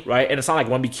occasionally, right? And it's not like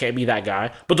Wemby can't be that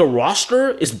guy. But the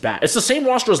roster is bad. It's the same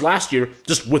roster as last year,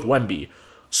 just with Wemby.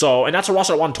 So, and that's a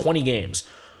roster that won 20 games.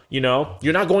 You're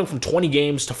not going from 20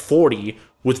 games to 40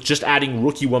 with just adding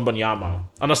rookie Wembanyama,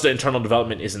 unless the internal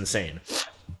development is insane.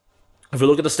 If we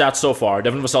look at the stats so far,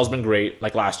 Devin Vassell's been great,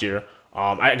 like last year.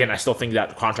 I still think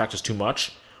that contract is too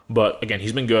much. but again,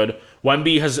 he's been good.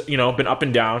 Wemby has, been up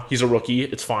and down. He's a rookie.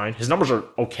 It's fine. His numbers are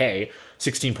okay.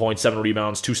 16 points, 7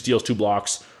 rebounds, 2 steals, 2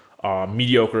 blocks,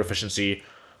 mediocre efficiency.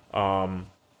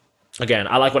 Again,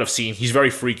 I like what I've seen. He's very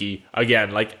freaky.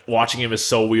 Again, like watching him is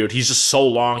so weird. He's just so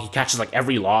long. He catches like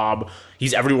every lob.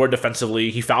 He's everywhere defensively.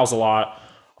 He fouls a lot.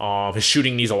 His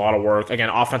shooting needs a lot of work. Again,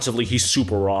 offensively, he's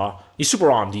super raw. He's super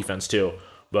raw on defense too,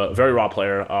 but very raw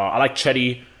player. I like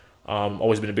Chetty.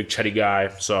 Always been a big Chetty guy,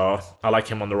 so I like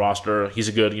him on the roster. He's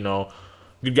a good,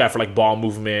 good guy for like ball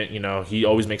movement. He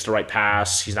always makes the right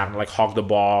pass. He's not gonna like hog the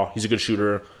ball. He's a good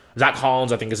shooter. Zach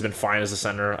Collins, I think, has been fine as a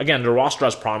center. Again, the roster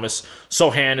has promise.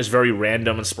 Sohan is very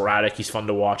random and sporadic. He's fun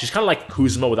to watch. He's kind of like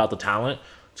Kuzma without the talent.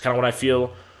 It's kind of what I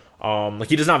feel. Like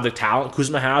he doesn't have the talent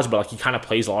Kuzma has, but like he kind of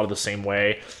plays a lot of the same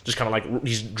way. Just kind of like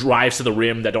he drives to the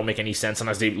rim that don't make any sense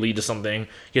unless they lead to something.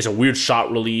 He has a weird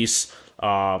shot release.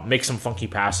 Makes some funky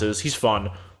passes. He's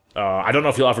fun. I don't know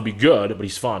if he'll ever be good, but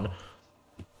he's fun.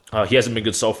 He hasn't been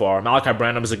good so far. Malachi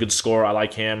Branham is a good scorer. I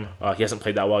like him. He hasn't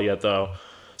played that well yet though.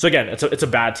 So again, it's a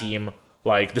bad team.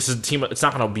 Like this is a team. It's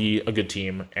not going to be a good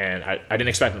team, and I didn't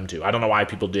expect them to. I don't know why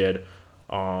people did.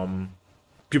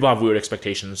 People have weird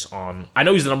expectations on. I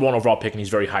know he's the number 1 overall pick and he's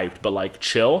very hyped, but like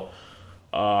chill.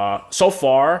 So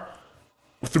far,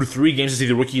 through 3 games, it's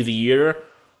either rookie of the year,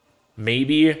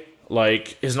 maybe.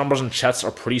 Like his numbers on Chet's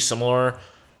are pretty similar,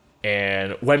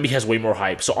 and Wemby has way more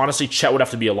hype. So honestly, Chet would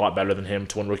have to be a lot better than him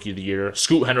to win rookie of the year.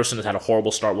 Scoot Henderson has had a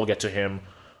horrible start. We'll get to him.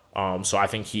 So I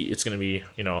think it's going to be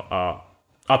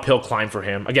uphill climb for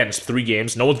him. Again, it's 3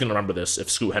 games. No one's going to remember this if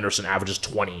Scoot Henderson averages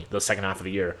 20 the second half of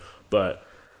the year, but.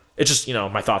 It's just,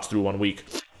 my thoughts through 1 week.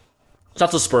 So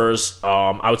that's the Spurs.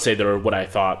 I would say they're what I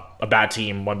thought. A bad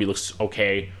team. Wemby looks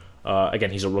okay.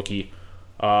 Again, he's a rookie.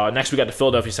 Next, we got the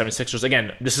Philadelphia 76ers.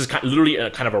 Again, this is literally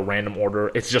kind of a random order.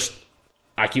 It's just,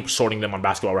 I keep sorting them on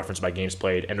Basketball Reference by games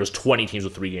played, and there's 20 teams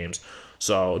with 3 games.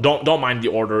 So don't mind the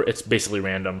order. It's basically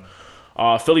random.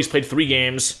 Philly's played 3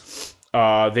 games.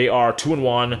 They are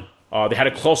 2-1. They had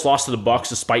a close loss to the Bucks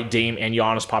despite Dame and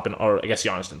Giannis popping, or I guess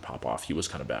Giannis didn't pop off. He was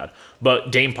kind of bad.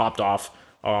 But Dame popped off,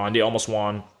 and they almost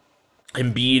won.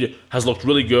 Embiid has looked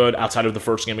really good outside of the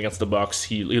first game against the Bucks.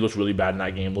 He looked really bad in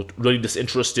that game. Looked really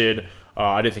disinterested.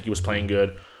 I didn't think he was playing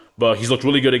good. But he's looked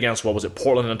really good against,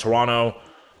 Portland and Toronto.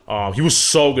 He was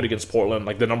so good against Portland.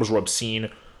 Like, the numbers were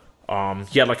obscene.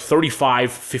 He had, 35,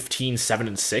 15, 7,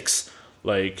 and 6.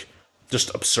 Like,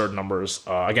 just absurd numbers.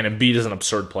 Again, Embiid is an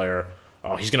absurd player.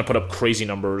 He's going to put up crazy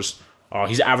numbers.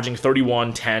 He's averaging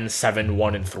 31, 10, 7,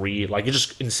 1, and 3. Like, it's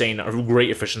just insane. Great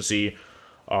efficiency.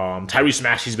 Tyrese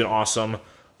Maxey's been awesome.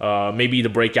 Maybe the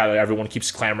breakout that everyone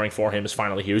keeps clamoring for him is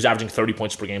finally here. He's averaging 30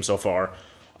 points per game so far.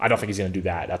 I don't think he's going to do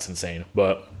that. That's insane.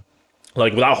 But,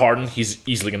 without Harden, he's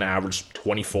easily going to average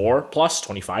 24 plus,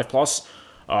 25 plus.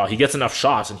 He gets enough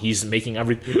shots, and he's making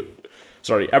everything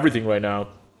right now.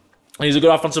 And he's a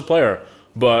good offensive player.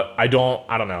 But I don't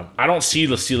know. I don't see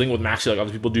the ceiling with Maxey like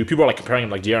other people do. People are comparing him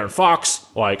De'Aaron Fox.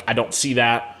 I don't see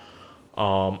that.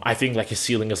 I think his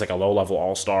ceiling is a low-level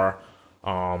all-star.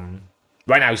 Right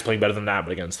now he's playing better than that,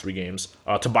 but again, it's 3 games.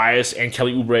 Tobias and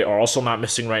Kelly Oubre are also not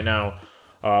missing right now.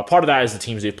 Part of that is the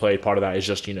teams they've played. Part of that is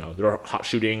just, they're hot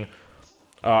shooting.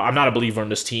 I'm not a believer in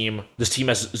this team. This team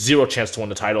has 0 chance to win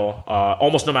the title.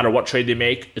 Almost no matter what trade they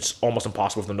make, it's almost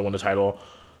impossible for them to win the title.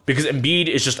 Because Embiid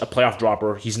is just a playoff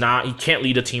dropper. He can't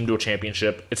lead a team to a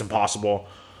championship. It's impossible.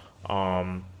 So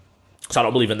I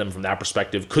don't believe in them from that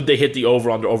perspective. Could they hit the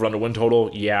over-under win total?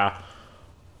 Yeah.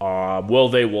 Will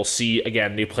they? We'll see.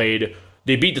 Again,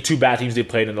 they beat the 2 bad teams they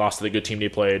played and lost to the good team they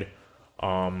played.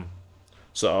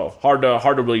 So hard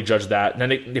to really judge that. And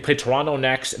then they play Toronto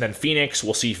next, and then Phoenix.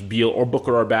 We'll see if Beal or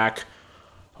Booker are back.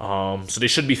 So they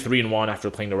should be 3-1 after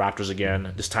playing the Raptors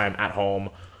again, this time at home.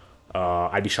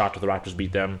 I'd be shocked if the Raptors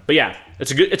beat them. But yeah,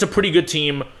 it's a pretty good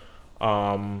team.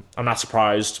 I'm not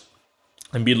surprised.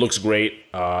 Embiid looks great.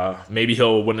 Maybe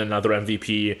he'll win another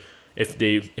MVP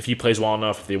if he plays well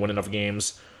enough, if they win enough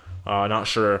games. Not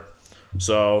sure.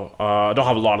 So I don't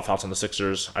have a lot of thoughts on the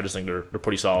Sixers. I just think they're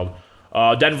pretty solid.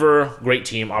 Denver, great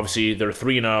team. Obviously, they're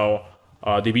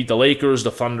 3-0. They beat the Lakers,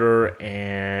 the Thunder,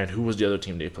 and who was the other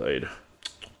team they played?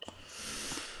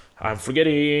 I'm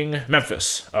forgetting.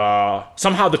 Memphis.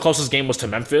 Somehow the closest game was to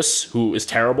Memphis, who is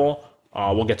terrible.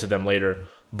 We'll get to them later.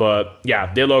 But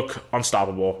yeah, they look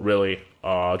unstoppable, really.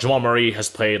 Jamal Murray has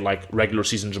played regular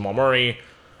season Jamal Murray.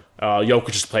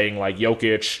 Jokic is playing like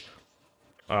Jokic.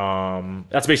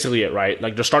 That's basically it, right?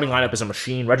 Their starting lineup is a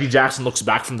machine. Reggie Jackson looks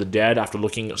back from the dead after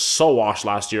looking so washed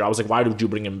last year. I was like, why did you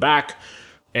bring him back?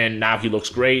 And now he looks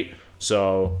great.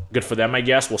 So good for them, I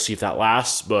guess. We'll see if that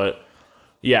lasts. But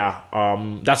Yeah,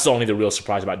 that's the only the real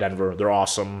surprise about Denver. They're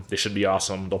awesome. They should be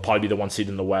awesome. They'll probably be the one seed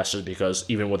in the West just because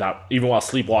even while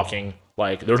sleepwalking,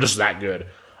 like they're just that good.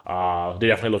 They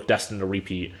definitely look destined to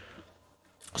repeat.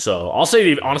 So I'll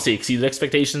say they honestly exceeded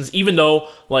expectations, even though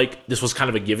like this was kind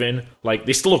of a given. Like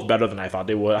they still look better than I thought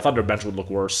they would. I thought their bench would look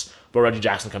worse, but Reggie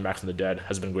Jackson come back from the dead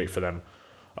has been great for them,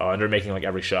 and they're making like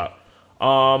every shot.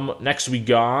 Next we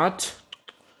got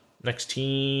next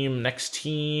team,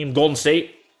 Golden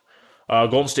State.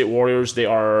 Golden State Warriors. They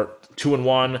are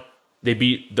 2-1. They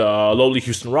beat the lowly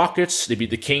Houston Rockets. They beat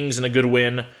the Kings in a good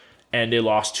win, and they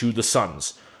lost to the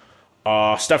Suns.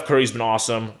 Steph Curry's been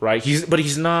awesome, right?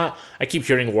 He's not. I keep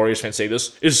hearing Warriors fans say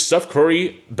this. Is Steph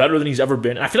Curry better than he's ever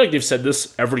been? And I feel like they've said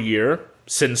this every year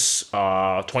since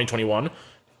 2021.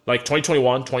 Like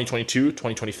 2021, 2022,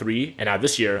 2023, and now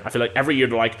this year, I feel like every year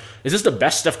they're like, is this the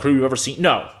best Steph Curry we've ever seen?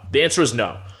 No. The answer is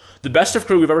no. The best Steph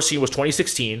Curry we've ever seen was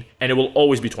 2016, and it will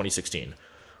always be 2016,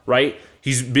 right?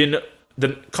 He's been the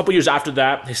couple years after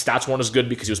that, his stats weren't as good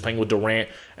because he was playing with Durant.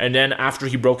 And then after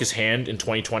he broke his hand in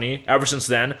 2020, ever since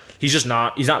then, he's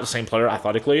not the same player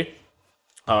athletically.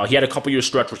 He had a couple years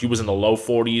stretch where he was in the low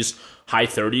 40s, high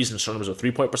 30s in terms of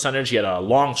 3-point percentage. He had a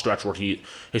long stretch where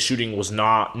his shooting was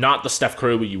not the Steph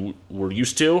Curry we were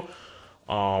used to.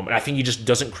 And I think he just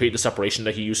doesn't create the separation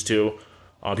that he used to.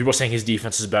 People are saying his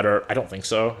defense is better. I don't think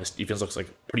so. His defense looks like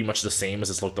pretty much the same as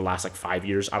it's looked the last like 5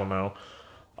 years. I don't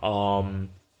know.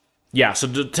 Yeah,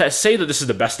 so to say that this is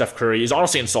the best Steph Curry is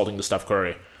honestly insulting to Steph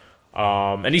Curry.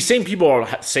 And these same people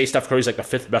say Steph Curry is like the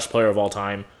 5th best player of all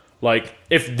time. Like,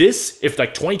 if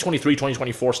like 2023,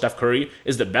 2024 Steph Curry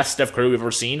is the best Steph Curry we've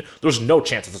ever seen, there's no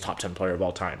chance it's a top 10 player of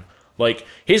all time. Like,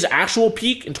 his actual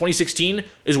peak in 2016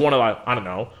 is one of, like, I don't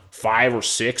know, 5 or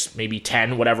 6, maybe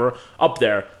 10, whatever, up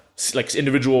there, like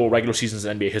individual regular seasons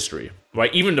in NBA history,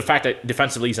 right? Even the fact that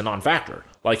defensively he's a non-factor.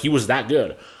 Like, he was that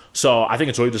good. So I think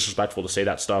it's really disrespectful to say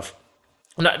that stuff.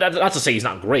 Not to say he's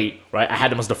not great, right? I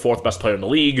had him as the 4th best player in the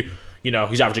league. You know,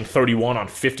 he's averaging 31 on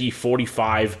 50,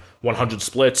 45, 100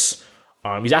 splits.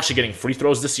 He's actually getting free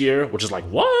throws this year, which is like,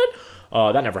 what?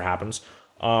 That never happens.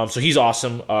 So he's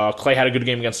awesome. Clay had a good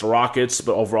game against the Rockets,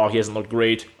 but overall he hasn't looked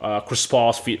great. Chris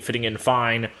Paul's fitting in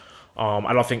fine.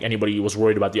 I don't think anybody was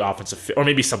worried about the offensive fit, or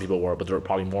maybe some people were, but they're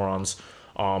probably morons.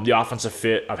 The offensive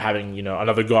fit of having,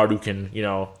 another guard who can,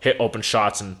 hit open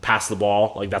shots and pass the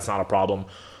ball, like that's not a problem.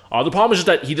 The problem is just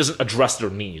that he doesn't address their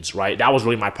needs, right? That was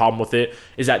really my problem with it,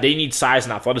 is that they need size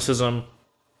and athleticism.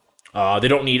 They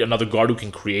don't need another guard who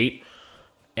can create,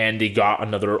 and they got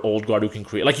another old guard who can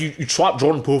create. Like, you swap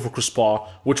Jordan Poole for Chris Paul,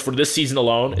 which for this season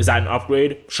alone, is that an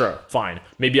upgrade? Sure, fine.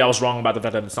 Maybe I was wrong about the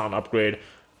fact that it's not an upgrade.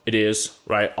 It is,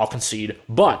 right? I'll concede.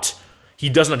 But he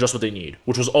doesn't address what they need,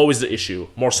 which was always the issue,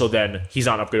 more so than he's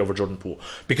not an upgrade over Jordan Poole.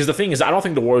 Because the thing is, I don't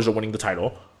think the Warriors are winning the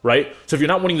title, right? So if you're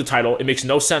not winning the title, it makes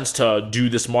no sense to do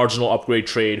this marginal upgrade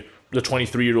trade, the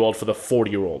 23-year-old for the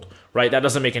 40-year-old, right? That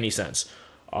doesn't make any sense.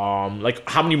 Like,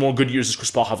 how many more good years does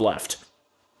Chris Paul have left?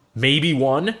 Maybe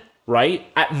 1, right?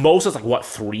 At most, it's like, what,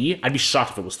 3? I'd be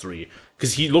shocked if it was 3.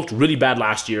 Because he looked really bad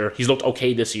last year. He's looked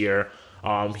okay this year.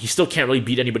 He still can't really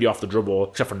beat anybody off the dribble,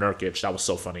 except for Nurkic. That was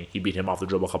so funny. He beat him off the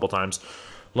dribble a couple times.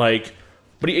 But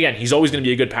again, he's always going to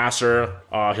be a good passer.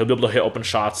 He'll be able to hit open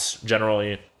shots,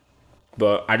 generally.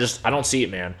 But I don't see it,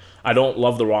 man. I don't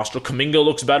love the roster. Kuminga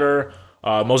looks better.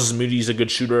 Moses Moody's a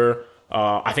good shooter.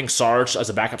 I think Sarge, as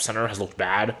a backup center, has looked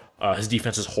bad. His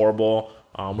defense is horrible,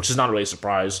 which is not really a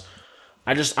surprise.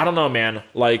 I don't know, man.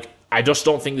 Like, I just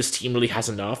don't think this team really has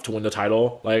enough to win the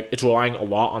title. Like, it's relying a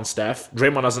lot on Steph.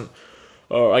 Draymond doesn't...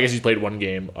 I guess he's played 1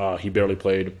 game. He barely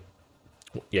played.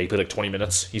 Yeah, he played like 20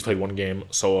 minutes. He's played 1 game.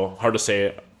 So hard to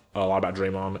say a lot about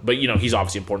Draymond. But, he's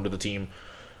obviously important to the team.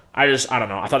 I don't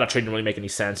know. I thought that trade didn't really make any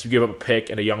sense. You give up a pick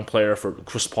and a young player for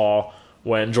Chris Paul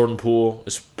when Jordan Poole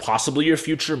is possibly your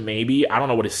future, maybe. I don't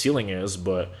know what his ceiling is,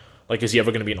 but, like, is he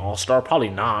ever going to be an all-star? Probably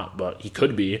not, but he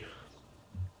could be.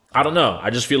 I don't know.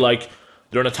 I just feel like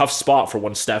they're in a tough spot for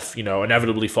when Steph,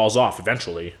 inevitably falls off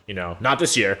eventually. Not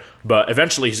this year, but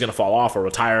eventually he's going to fall off or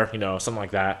retire, something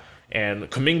like that. And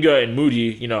Kuminga and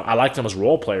Moody, I like them as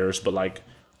role players, but, like,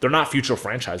 they're not future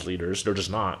franchise leaders. They're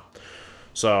just not.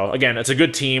 So, again, it's a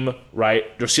good team,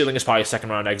 right? Their ceiling is probably a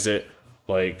second-round exit.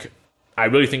 Like, I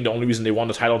really think the only reason they won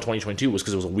the title in 2022 was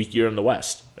because it was a weak year in the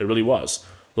West. It really was.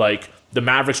 Like, the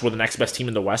Mavericks were the next best team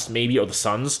in the West, maybe, or the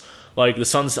Suns. Like, the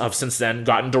Suns have since then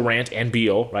gotten Durant and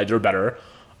Beal, right? They're better.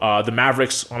 The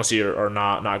Mavericks, honestly, are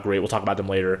not great. We'll talk about them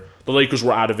later. The Lakers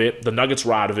were out of it. The Nuggets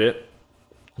were out of it.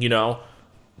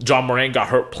 John Morant got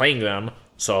hurt playing them.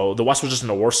 So the West was just in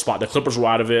a worse spot. The Clippers were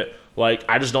out of it. Like,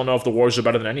 I just don't know if the Warriors are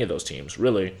better than any of those teams,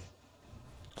 really.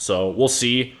 So we'll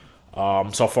see.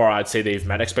 So far, I'd say they've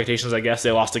met expectations, I guess.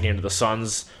 They lost a game to the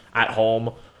Suns at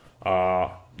home.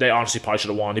 They honestly probably should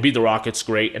have won. They beat the Rockets,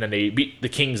 great, and then they beat the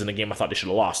Kings in a game I thought they should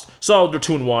have lost. So they're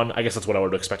 2-1. I guess that's what I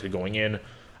would have expected going in.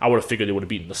 I would have figured they would have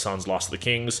beaten the Suns, lost to the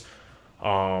Kings.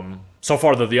 So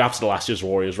far, they're the opposite of last year's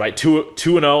Warriors, right?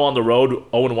 2-0 on the road,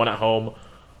 0-1 at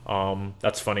home.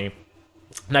 That's funny.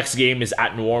 Next game is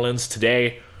at New Orleans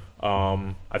today.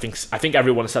 I think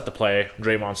everyone is set to play.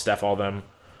 Draymond, Steph, all them.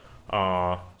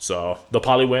 So they'll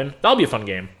probably win. That'll be a fun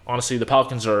game. Honestly, the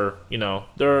Pelicans are,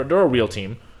 they're a real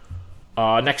team.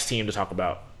 Next team to talk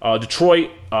about. Detroit,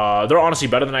 they're honestly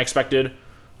better than I expected.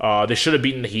 They should have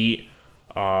beaten the Heat.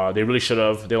 They really should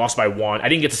have. They lost by 1. I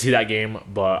didn't get to see that game,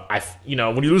 but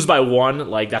when you lose by 1,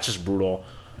 like that's just brutal.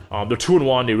 They're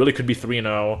 2-1. They really could be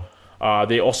 3-0.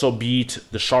 They also beat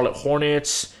the Charlotte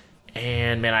Hornets,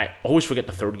 and man, I always forget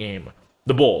the third game.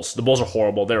 The Bulls. The Bulls are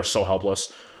horrible. They're so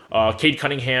helpless. Cade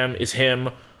Cunningham is him.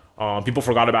 People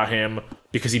forgot about him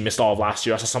because he missed all of last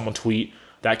year. I saw someone tweet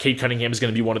that Cade Cunningham is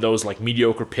going to be one of those like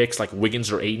mediocre picks like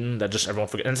Wiggins or Ayton that just everyone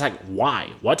forgets. And it's like,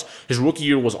 why? What? His rookie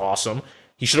year was awesome.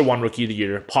 He should have won Rookie of the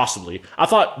Year, possibly. I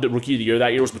thought the Rookie of the Year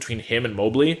that year was between him and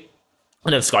Mobley.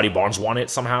 And then Scotty Barnes won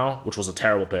it somehow, which was a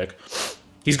terrible pick.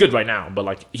 He's good right now, but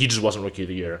like he just wasn't Rookie of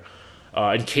the Year.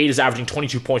 And Cade is averaging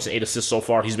 22 points and 8 assists so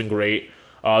far. He's been great.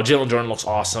 Jalen Duren looks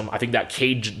awesome. I think that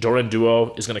Cade-Duren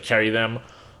duo is going to carry them.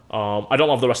 I don't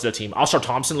love the rest of the team. Ausar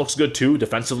Thompson looks good too,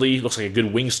 defensively. Looks like a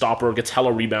good wing stopper, gets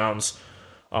hella rebounds.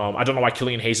 I don't know why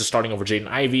Killian Hayes is starting over Jaden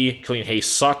Ivey. Killian Hayes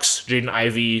sucks. Jaden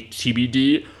Ivey,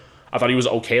 TBD. I thought he was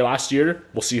okay last year.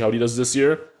 We'll see how he does this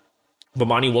year. But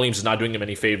Monty Williams is not doing him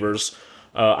any favors.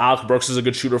 Alec Burks is a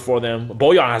good shooter for them.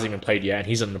 Bojan hasn't even played yet, and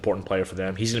he's an important player for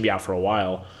them. He's going to be out for a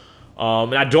while.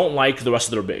 And I don't like the rest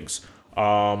of their bigs.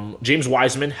 James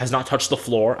Wiseman has not touched the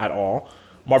floor at all.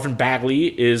 Marvin Bagley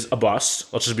is a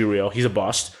bust. Let's just be real. He's a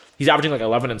bust. He's averaging like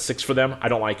 11 and 6 for them. I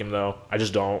don't like him, though. I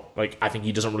just don't. I think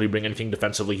he doesn't really bring anything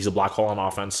defensively. He's a black hole on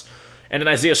offense. And then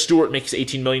Isaiah Stewart makes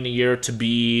 $18 million a year to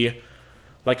be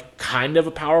kind of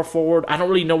a power forward. I don't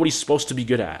really know what he's supposed to be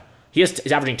good at.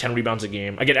 He's averaging 10 rebounds a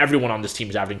game. Again, everyone on this team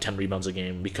is averaging 10 rebounds a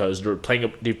game because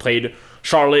they played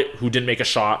Charlotte, who didn't make a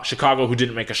shot, Chicago, who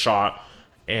didn't make a shot,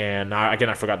 and again,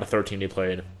 I forgot the third team they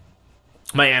played.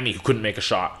 Miami, who couldn't make a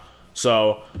shot.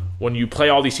 So when you play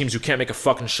all these teams who can't make a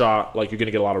fucking shot, you're going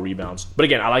to get a lot of rebounds. But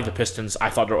again, I like the Pistons. I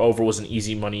thought their over was an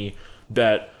easy money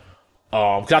bet.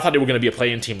 Because I thought they were going to be a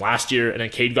play-in team last year, and then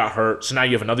Cade got hurt. So now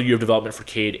you have another year of development for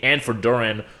Cade and for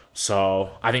Duren.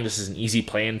 So I think this is an easy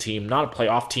play-in team. Not a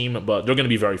playoff team, but they're going to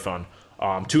be very fun.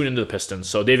 Tune into the Pistons.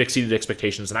 So they've exceeded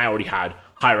expectations, and I already had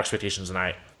higher expectations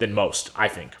than most, I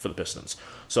think, for the Pistons.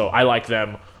 So I like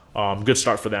them. Good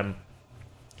start for them.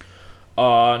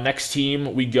 Next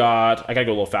team, we got... I got to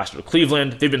go a little faster.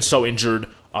 Cleveland, they've been so injured.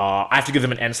 I have to give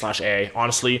them an N/A,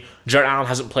 honestly. Jarrett Allen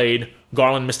hasn't played.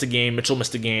 Garland missed a game. Mitchell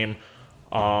missed a game.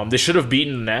 They should have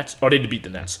beaten the Nets. Or they did beat the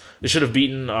Nets. They should have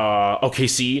beaten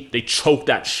OKC. They choked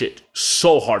that shit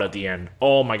so hard at the end.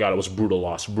 Oh my god, it was a brutal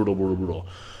loss. Brutal.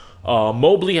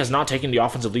 Mobley has not taken the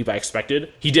offensive leap I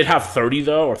expected. He did have 30,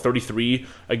 though, or 33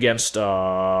 against, who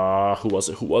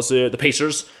was it? The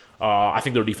Pacers. I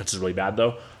think their defense is really bad,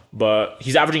 though. But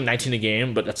he's averaging 19 a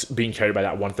game, but that's being carried by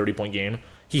that 130-point game.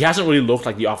 He hasn't really looked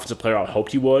like the offensive player I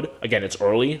hoped he would. Again, it's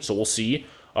early, so we'll see.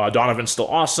 Donovan's still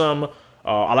awesome.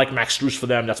 I like Max Strus for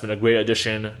them. That's been a great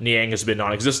addition. Niang has been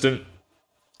non-existent.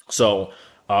 So,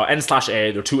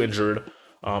 N/A, they're too injured.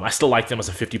 I still like them as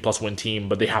a 50-plus win team,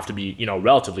 but they have to be,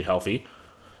 relatively healthy.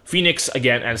 Phoenix,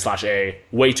 again, N/A,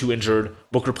 way too injured.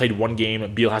 Booker played one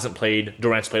game. Beal hasn't played.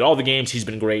 Durant's played all the games. He's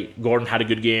been great. Gordon had a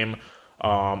good game.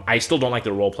 I still don't like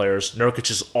their role players. Nurkic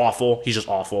is awful. He's just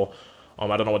awful.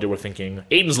 I don't know what they were thinking.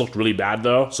 Aiden's looked really bad,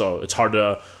 though, so it's hard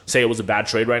to say it was a bad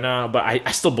trade right now, but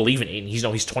I still believe in Aiden.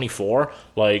 He's 24.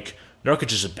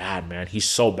 Nurkic is bad, man. He's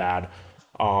so bad.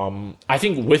 I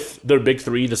think with their big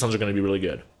three, the Suns are going to be really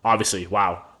good. Obviously,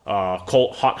 wow.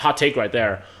 Cold, hot take right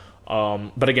there.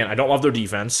 But again, I don't love their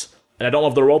defense, and I don't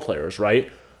love their role players,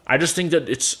 right? I just think that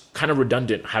it's kind of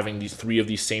redundant having these three of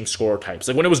these same scorer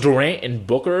types. When it was Durant and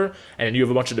Booker, and you have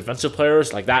a bunch of defensive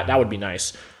players, that would be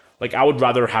nice. I would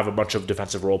rather have a bunch of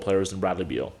defensive role players than Bradley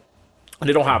Beal. And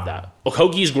they don't have that.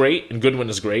 Okogie is great, and Goodwin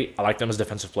is great. I like them as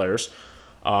defensive players.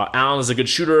 Allen is a good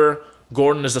shooter.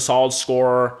 Gordon is a solid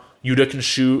scorer. Yuta can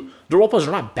shoot. The role players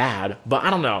are not bad, but I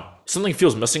don't know. Something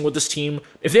feels missing with this team.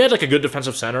 If they had a good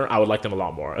defensive center, I would like them a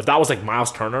lot more. If that was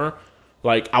Miles Turner,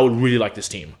 I would really like this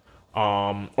team.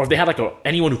 Or if they had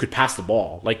anyone who could pass the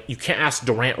ball. You can't ask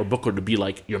Durant or Booker to be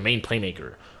your main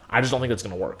playmaker. I just don't think that's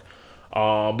going to work.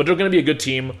 But they're going to be a good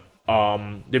team.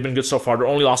 They've been good so far. Their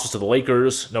only loss was to the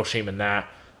Lakers. No shame in that.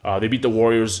 They beat the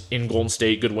Warriors in Golden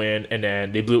State, good win, and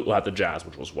then they blew out the Jazz,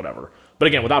 which was whatever. But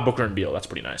again, without Booker and Beal, that's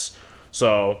pretty nice.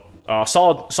 So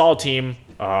solid team.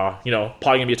 Probably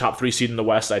gonna be a top 3 seed in the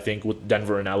West, I think, with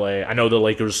Denver and LA. I know the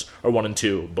Lakers are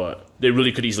 1-2, but they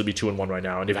really could easily be 2-1 right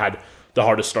now, and they've had the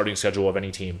hardest starting schedule of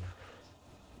any team.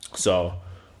 So,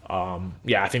 I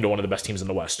think they're one of the best teams in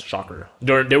the West. Shocker.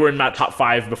 They were in that top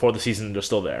 5 before the season. They're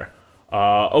still there.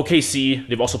 OKC,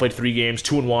 they've also played 3 games,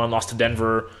 2-1, lost to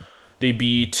Denver. They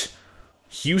beat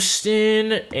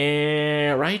Houston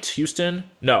Houston?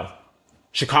 No.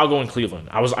 Chicago and Cleveland.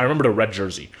 I remember the red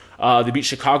jersey. They beat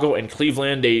Chicago and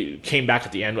Cleveland. They came back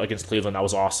at the end against Cleveland. That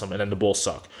was awesome. And then the Bulls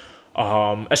suck.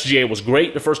 SGA was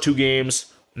great the first 2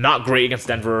 games. Not great against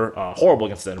Denver. Horrible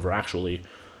against Denver, actually.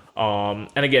 And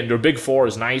again, their big 4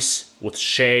 is nice with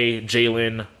Shea,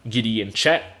 Jalen, Giddey, and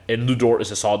Chet. And Lu Dort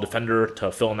is a solid defender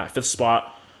to fill in that 5th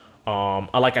spot.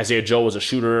 I like Isaiah Joe as a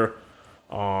shooter.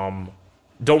 Don't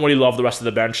really love the rest of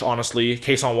the bench, honestly.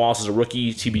 Kason Wallace is a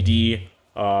rookie, TBD.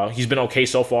 He's been okay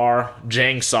so far.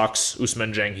 Jang sucks.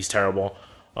 Usman Jang, he's terrible.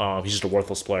 He's just a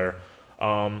worthless player.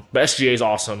 But SGA is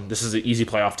awesome. This is an easy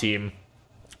playoff team.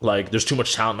 Like, there's too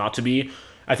much talent not to be.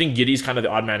 I think Giddey's kind of the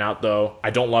odd man out, though. I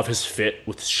don't love his fit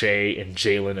with Shea and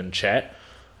Jalen and Chet.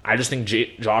 I just think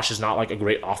Josh is not like a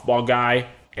great off-ball guy,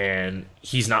 and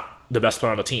he's not the best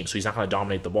player on the team, so he's not going to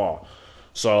dominate the ball.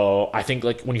 So I think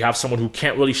like when you have someone who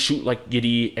can't really shoot like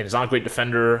Giddey and is not a great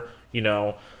defender,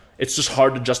 it's just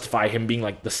hard to justify him being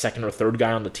like the 2nd or 3rd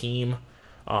guy on the team.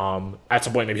 At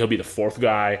some point, maybe he'll be the 4th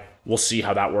guy. We'll see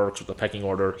how that works with the pecking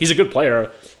order. He's a good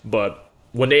player, but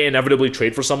when they inevitably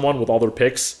trade for someone with all their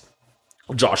picks,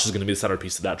 Josh is going to be the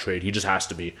centerpiece of that trade. He just has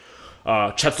to be.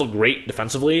 Chet's looked great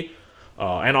defensively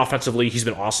and offensively. He's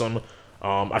been awesome.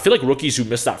 I feel like rookies who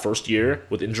missed that first year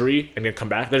with injury and then come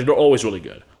back, they're always really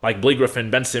good. Like Blake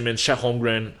Griffin, Ben Simmons, Chet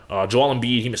Holmgren, Joel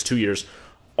Embiid, he missed 2 years.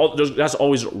 That's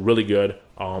always really good.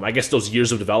 I guess those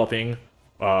years of developing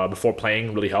before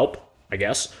playing really help, I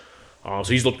guess. So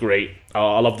he's looked great.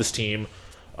 I love this team.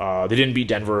 They didn't beat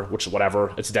Denver, which is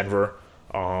whatever. It's Denver.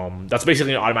 That's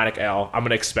basically an automatic L. I'm going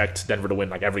to expect Denver to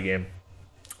win like every game.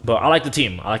 But I like the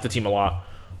team. I like the team a lot.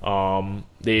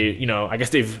 I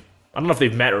guess I don't know if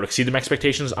they've met or exceeded my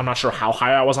expectations. I'm not sure how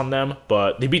high I was on them,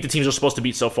 but they beat the teams they're supposed to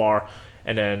beat so far.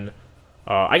 And then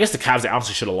I guess the Cavs, they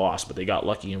honestly should have lost, but they got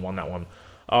lucky and won that one.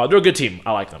 They're a good team.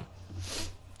 I like them.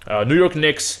 New York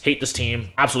Knicks, hate this team.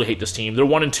 Absolutely hate this team. They're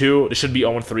 1-2. They should be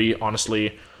 0-3,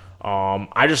 honestly.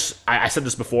 I said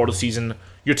this before the season.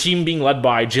 Your team being led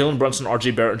by Jalen Brunson,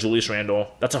 RJ Barrett, and Julius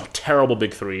Randle. That's a terrible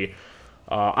big 3.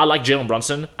 I like Jalen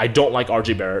Brunson. I don't like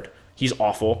RJ Barrett. He's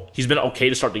awful. He's been okay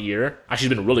to start the year. Actually,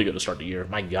 he's been really good to start the year.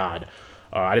 My God.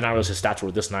 I did not realize his stats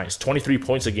were this nice. 23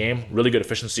 points a game. Really good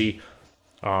efficiency.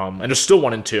 And they're still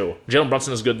 1-2. Jalen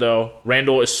Brunson is good, though.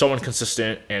 Randall is so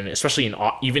inconsistent, and especially in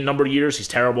even number years, he's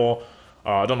terrible.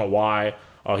 I don't know why.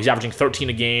 He's averaging 13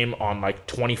 a game on like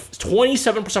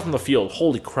 27% from the field.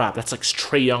 Holy crap, that's like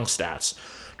Trae Young stats.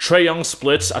 Trae Young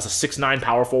splits as a 6'9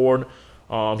 power forward.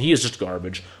 He is just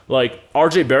garbage. Like,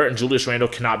 RJ Barrett and Julius Randle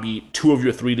cannot be 2 of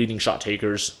your 3 leading shot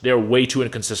takers. They're way too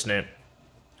inconsistent.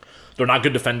 They're not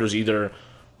good defenders either.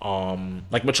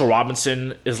 Like Mitchell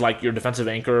Robinson is like your defensive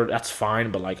anchor. That's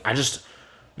fine, but like I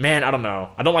don't know.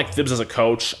 I don't like Thibs as a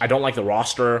coach. I don't like the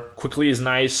roster. Quickly is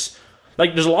nice.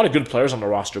 Like there's a lot of good players on the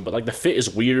roster, but like the fit is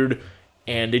weird,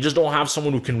 and they just don't have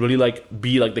someone who can really like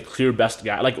be like the clear best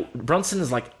guy. Like Brunson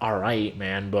is like all right,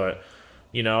 man, but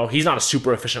he's not a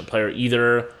super efficient player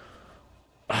either.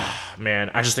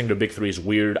 Man, I just think the big 3 is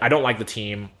weird. I don't like the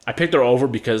team. I picked their over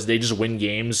because they just win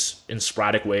games in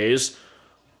sporadic ways.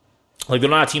 Like, they're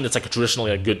not a team that's, like, traditionally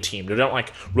a good team. They don't,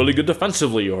 like, really good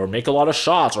defensively or make a lot of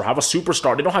shots or have a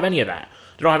superstar. They don't have any of that.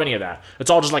 It's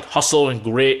all just, like, hustle and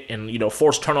grit and,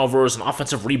 forced turnovers and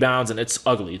offensive rebounds, and it's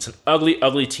ugly. It's an ugly,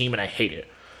 ugly team, and I hate it.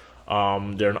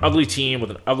 They're an ugly team with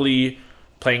an ugly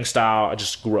playing style. It's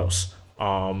just gross. They're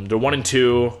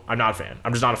 1-2. I'm not a fan.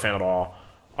 I'm just not a fan at all.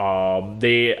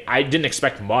 I didn't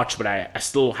expect much, but I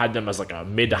still had them as, like, a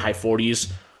mid to high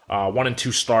 40s.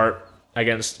 1-2 start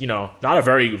against, not a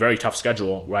very, very tough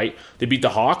schedule, right? They beat the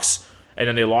Hawks, and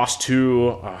then they lost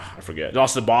to, They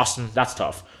lost to Boston. That's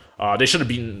tough. They should have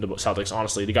beaten the Celtics,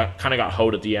 honestly. They kind of got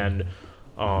hoed at the end.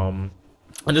 And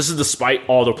this is despite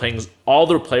all their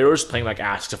players playing like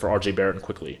ass, except for RJ Barrett and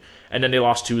Quickly. And then they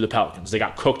lost to the Pelicans. They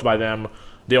got cooked by them.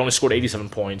 They only scored 87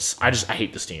 points. I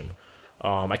hate this team.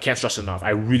 I can't stress it enough. I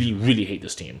really, really hate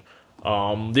this team.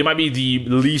 They might be the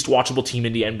least watchable team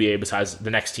in the NBA besides the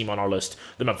next team on our list,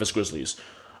 the Memphis Grizzlies.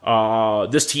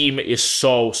 This team is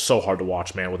so hard to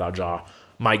watch, man, without Ja.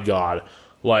 My God.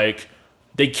 Like,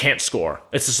 they can't score.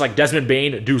 It's just like, Desmond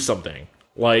Bane, do something.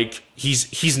 Like,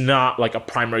 he's not like a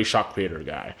primary shot creator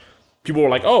guy. People were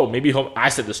like, oh, maybe he'll. I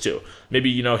said this too.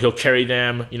 Maybe he'll carry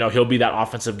them. He'll be that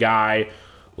offensive guy.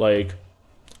 Like,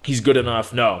 he's good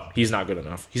enough. No, he's not good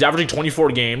enough. He's averaging 24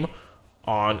 a game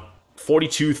on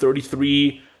 42,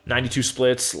 33, 92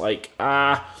 splits. Like,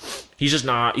 he's just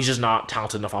not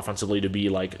talented enough offensively to be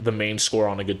like the main scorer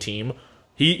on a good team.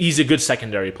 He's a good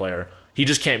secondary player. He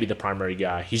just can't be the primary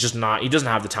guy. He's just not. He doesn't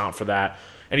have the talent for that.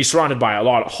 And he's surrounded by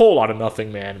a whole lot of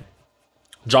nothing, man.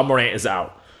 John Morant is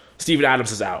out. Steven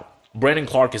Adams is out. Brandon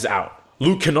Clark is out.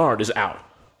 Luke Kennard is out.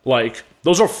 Like,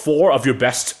 those are 4 of your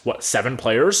best, 7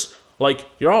 players? Like,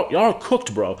 y'all are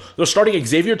cooked, bro. They're starting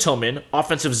Xavier Tillman,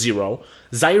 offensive 0.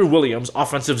 Zaire Williams,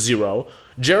 offensive 0.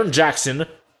 Jaren Jackson,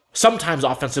 sometimes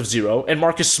offensive 0. And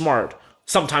Marcus Smart,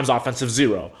 sometimes offensive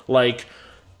 0. Like,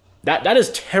 that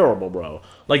is terrible, bro.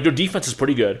 Like, their defense is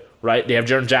pretty good, right? They have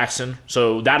Jaren Jackson,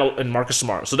 and Marcus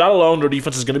Smart. So that alone, their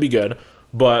defense is going to be good.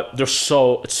 But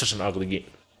it's such an ugly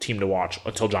team to watch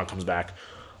until John comes back.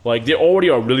 Like, they already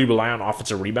are really reliant on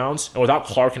offensive rebounds. And without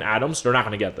Clark and Adams, they're not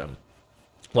going to get them.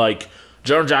 Like,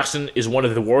 Jaren Jackson is one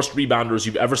of the worst rebounders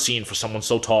you've ever seen for someone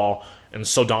so tall and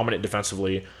so dominant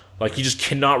defensively. Like, he just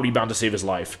cannot rebound to save his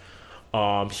life.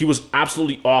 He was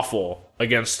absolutely awful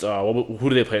against, who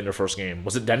did they play in their first game?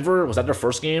 Was it Denver? Was that their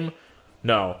first game?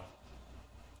 No.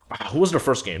 Who was their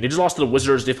first game? They just lost to the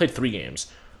Wizards. They played 3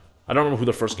 games. I don't remember who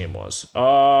their first game was.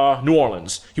 New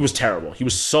Orleans. He was terrible. He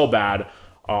was so bad.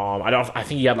 I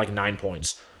think he had like 9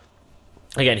 points.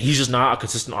 Again, he's just not a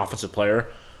consistent offensive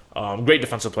player. Great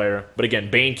defensive player. But again,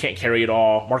 Bane can't carry it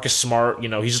all. Marcus Smart,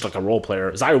 he's just like a role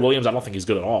player. Zaire Williams, I don't think he's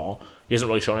good at all. He hasn't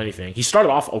really shown anything. He started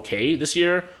off okay this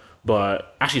year,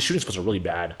 but actually his shooting splits are really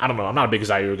bad. I don't know. I'm not a big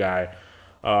Zaire guy.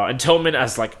 And Tillman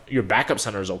as like your backup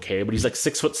center is okay, but he's like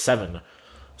 6'7".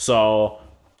 So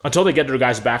until they get their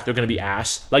guys back, they're going to be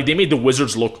ass. Like, they made the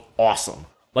Wizards look awesome.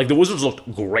 Like, the Wizards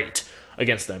looked great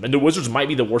against them. And the Wizards might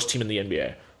be the worst team in the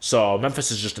NBA. So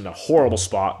Memphis is just in a horrible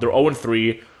spot. They're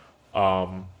 0-3.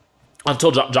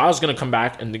 Until Ja's going to come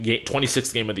back in the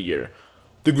 26th game of the year.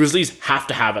 The Grizzlies have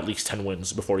to have at least 10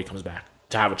 wins before he comes back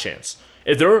to have a chance.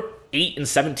 If they're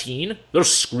 8-17, they're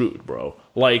screwed, bro.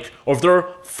 Like, or if they're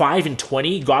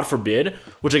 5-20, God forbid,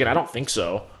 which again, I don't think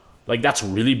so. Like, that's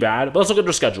really bad. But let's look at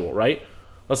their schedule, right?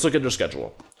 Let's look at their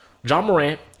schedule. John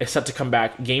Morant is set to come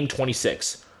back game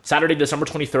 26, Saturday, December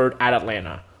 23rd at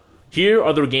Atlanta. Here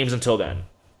are their games until then.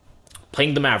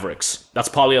 Playing the Mavericks, that's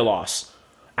probably a loss.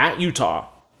 At Utah,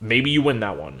 maybe you win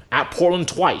that one. At Portland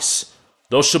twice,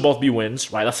 those should both be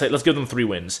wins, right? Let's give them 3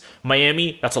 wins.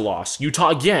 Miami, that's a loss. Utah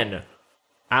again,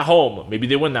 at home, maybe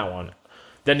they win that one.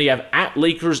 Then they have at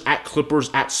Lakers, at Clippers,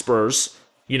 at Spurs.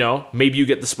 Maybe you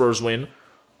get the Spurs win.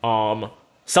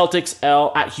 Celtics,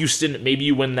 L, at Houston, maybe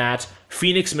you win that.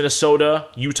 Phoenix, Minnesota,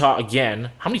 Utah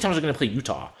again. How many times are they going to play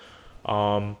Utah?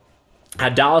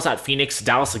 At Dallas, at Phoenix,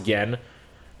 Dallas again.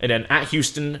 And then at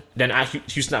Houston,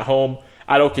 Houston at home,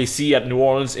 at OKC, at New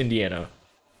Orleans, Indiana.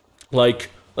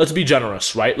 Like, let's be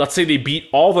generous, right? Let's say they beat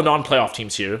all the non-playoff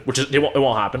teams here, which it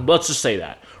won't happen, but let's just say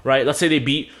that, right? Let's say they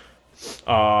beat,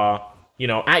 at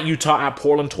Utah, at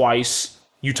Portland twice,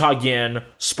 Utah again,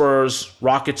 Spurs,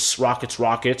 Rockets.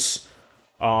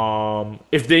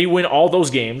 If they win all those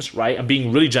games, right, I'm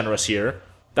being really generous here,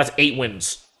 that's 8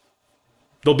 wins.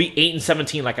 They'll be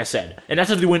 8-17, like I said. And that's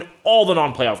if they win all the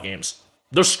non-playoff games.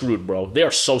 They're screwed, bro. They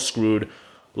are so screwed.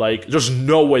 Like, there's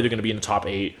no way they're going to be in the top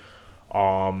 8.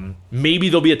 Maybe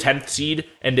they'll be a 10th seed,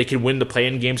 and they can win the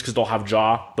play-in games because they'll have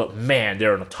Ja. But, man,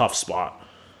 they're in a tough spot.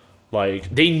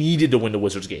 Like, they needed to win the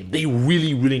Wizards game. They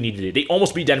really, really needed it. They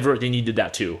almost beat Denver. They needed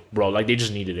that too, bro. Like, they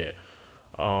just needed it.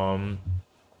 All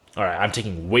right, I'm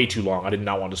taking way too long. I did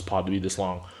not want this pod to be this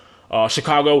long.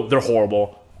 Chicago, they're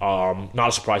horrible. Not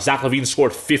a surprise. Zach LaVine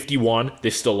scored 51. They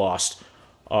still lost.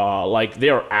 They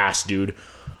are ass, dude.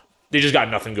 They just got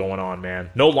nothing going on,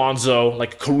 man. No Lonzo.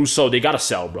 Like, Caruso, they got to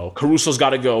sell, bro. Caruso's got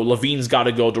to go. LaVine's got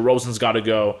to go. DeRozan's got to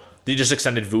go. They just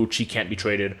extended Vooch. He can't be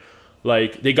traded.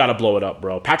 Like, they got to blow it up,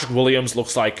 bro. Patrick Williams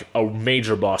looks like a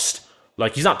major bust.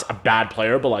 Like, he's not a bad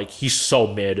player, but, like, he's so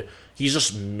mid. He's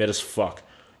just mid as fuck,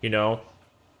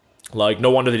 Like, no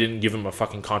wonder they didn't give him a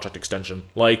fucking contract extension.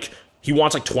 Like, he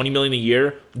wants, like, $20 million a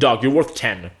year. Dog, you're worth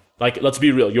 10. Like, let's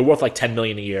be real. You're worth, like, $10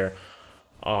 million a year.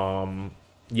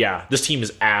 Yeah, this team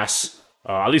is ass.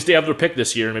 At least they have their pick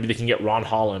this year. Maybe they can get Ron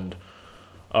Holland.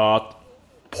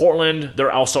 Portland,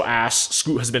 they're also ass.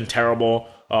 Scoot has been terrible.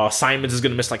 Simons is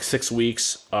going to miss like 6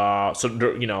 weeks. So,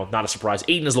 not a surprise.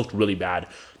 Ayton has looked really bad.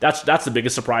 That's the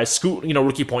biggest surprise. Scoot,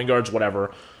 rookie point guards,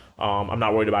 whatever. I'm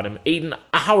not worried about him. Ayton,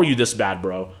 how are you this bad,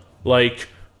 bro? Like,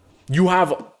 you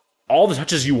have all the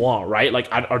touches you want, right? Like,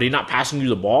 are they not passing you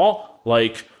the ball?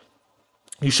 Like,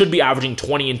 You should be averaging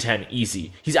 20 and 10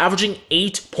 easy. He's averaging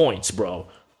 8 points, bro.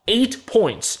 8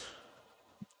 points.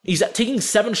 He's taking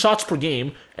 7 shots per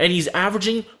game, and he's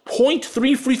averaging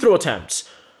 .3 free throw attempts.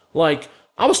 Like,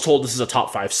 I was told this is a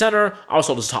top 5 center. I was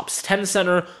told this is a top 10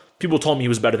 center. People told me he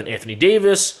was better than Anthony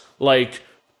Davis. Like,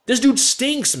 this dude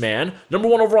stinks, man. Number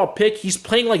 1 overall pick. He's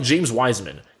playing like James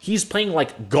Wiseman. He's playing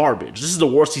like garbage. This is the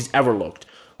worst he's ever looked.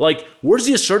 Like, where's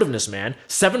the assertiveness, man?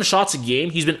 7 shots a game.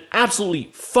 He's been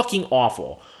absolutely fucking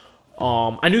awful.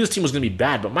 I knew this team was going to be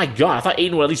bad, but my God, I thought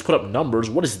Aiden would at least put up numbers.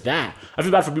 What is that? I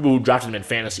feel bad for people who drafted him in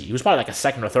fantasy. He was probably like a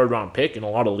second or third round pick in a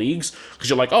lot of leagues because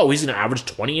you're like, oh, he's going to average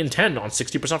 20 and 10 on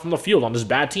 60% from the field on this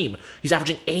bad team. He's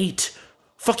averaging 8.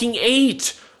 Fucking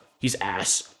 8. He's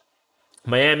ass.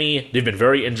 Miami, they've been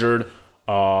very injured,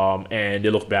 and they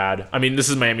look bad. I mean, this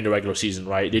is Miami in the regular season,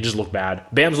 right? They just look bad.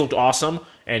 Bam's looked awesome,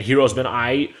 and Hero's been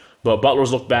aight, but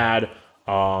Butler's looked bad.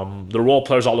 The role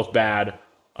players all look bad.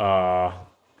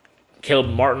 Caleb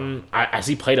Martin, has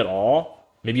he played at all?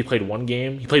 Maybe he played one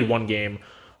game. He played one game.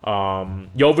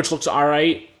 Jovic looks all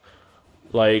right.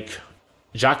 Like,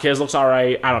 Jaquez looks all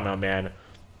right. I don't know, man.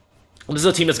 This is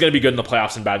a team that's going to be good in the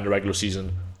playoffs and bad in the regular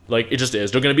season. Like, it just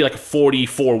is. They're going to be like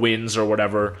 44 wins or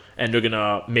whatever, and they're going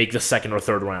to make the second or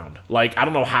third round. Like, I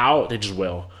don't know how. They just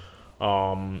will.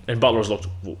 And Butler's looked,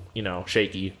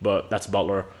 shaky, but that's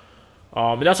Butler.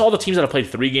 And that's all the teams that have played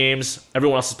 3 games.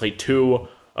 Everyone else has played 2.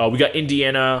 We got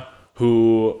Indiana,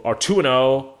 who are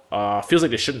 2-0. Feels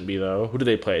like they shouldn't be, though. Who did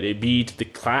they play? They beat the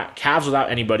Cavs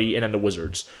without anybody and then the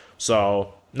Wizards.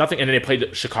 So, nothing. And then they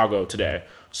played Chicago today.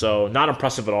 So, not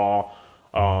impressive at all.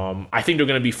 I think they're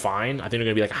going to be fine. I think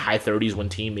they're going to be like a high 30s win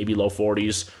team, maybe low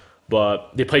 40s.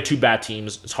 But they play 2 bad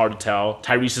teams. It's hard to tell.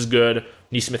 Tyrese is good.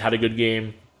 Nesmith had a good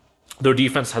game. Their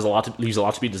defense leaves a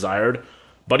lot to be desired.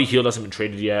 Buddy Hield hasn't been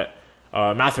traded yet.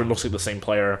 Mathurin looks like the same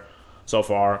player so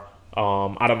far.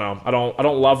 I don't know. I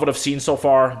don't love what I've seen so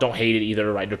far. Don't hate it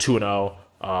either. Right? They're 2-0.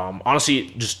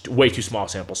 Honestly, just way too small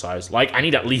sample size. Like, I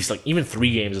need at least even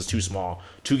 3 games is too small.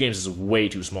 2 games is way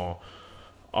too small.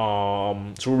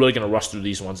 So we're really gonna rush through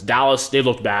these ones. Dallas, they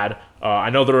looked bad. I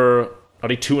know are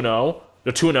they 2-0?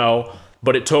 They're 2-0,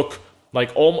 but it took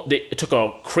it took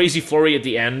a crazy flurry at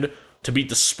the end to beat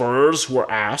the Spurs, who are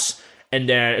ass, and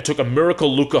then it took a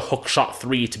miracle Luka hook shot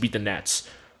 3 to beat the Nets,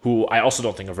 who I also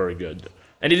don't think are very good.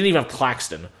 And they didn't even have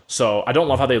Claxton, so I don't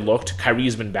love how they looked.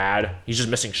 Kyrie's been bad. He's just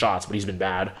missing shots, but he's been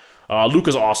bad.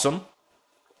 Luka's awesome,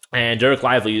 and Derek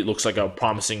Lively looks like a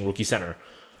promising rookie center.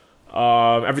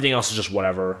 Everything else is just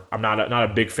whatever. I'm not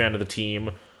a big fan of the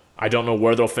team. I don't know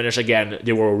where they'll finish. Again,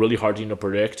 they were a really hard team to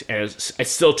predict, and it's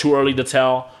still too early to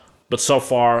tell. But so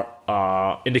far,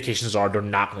 indications are they're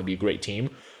not going to be a great team,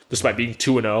 despite being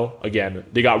 2-0. Again,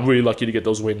 they got really lucky to get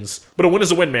those wins. But a win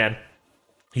is a win, man.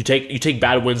 You take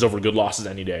bad wins over good losses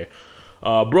any day.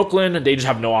 Brooklyn, they just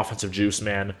have no offensive juice,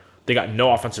 man. They got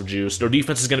no offensive juice. Their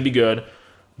defense is going to be good,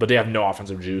 but they have no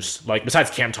offensive juice. Like, besides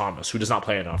Cam Thomas, who does not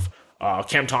play enough.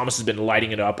 Cam Thomas has been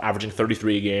lighting it up, averaging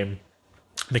 33 a game.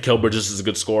 Mikal Bridges is a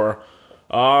good scorer.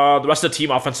 The rest of the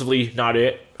team offensively, not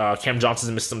it. Cam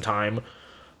Johnson's missed some time.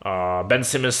 Ben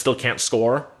Simmons still can't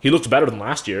score. He looked better than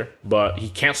last year, but he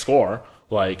can't score.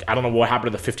 Like, I don't know what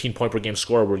happened to the 15 point per game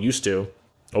scorer we were used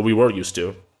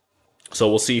to. So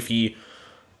we'll see if he,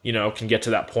 can get to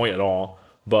that point at all.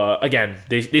 But again,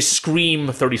 they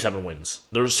scream 37 wins.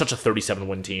 They're such a 37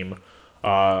 win team.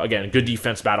 Again, good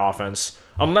defense, bad offense.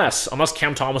 Unless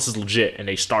Cam Thomas is legit and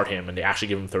they start him and they actually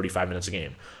give him 35 minutes a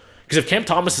game. Because if Cam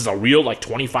Thomas is a real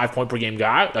 25 point per game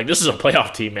guy, this is a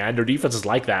playoff team, man. Their defense is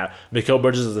like that. Mikal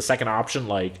Bridges is the second option.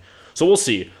 So we'll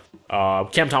see.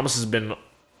 Cam Thomas has been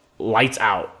lights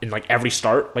out in every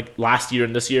start, last year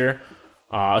and this year.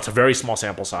 It's a very small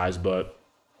sample size, but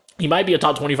he might be a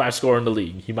top 25 scorer in the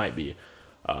league. He might be.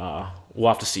 We'll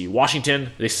have to see.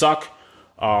 Washington, they suck.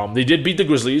 They did beat the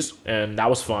Grizzlies, and that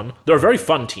was fun. They're a very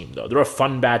fun team, though. They're a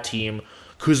fun, bad team.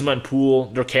 Kuzma and Poole,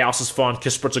 their chaos is fun.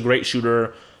 Kispert's a great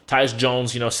shooter. Tyus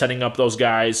Jones, setting up those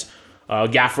guys.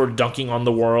 Gafford dunking on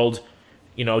the world.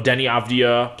 Denny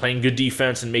Avdia playing good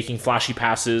defense and making flashy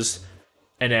passes.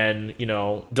 And then,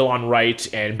 Delon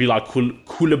Wright and Bilal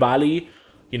Coulibaly,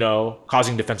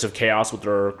 causing defensive chaos with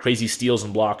their crazy steals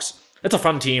and blocks. It's a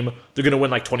fun team. They're going to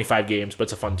win 25 games, but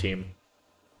it's a fun team.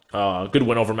 Good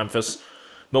win over Memphis.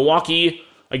 Milwaukee,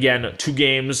 again, 2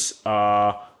 games.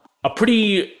 A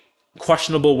pretty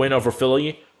questionable win over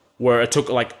Philly, where it took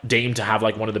Dame to have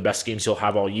one of the best games he'll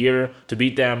have all year to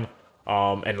beat them,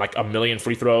 and a million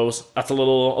free throws. That's a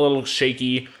little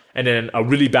shaky. And then a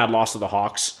really bad loss to the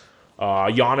Hawks.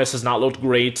 Giannis has not looked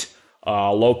great.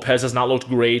 Lopez has not looked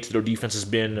great. Their defense has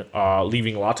been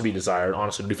leaving a lot to be desired.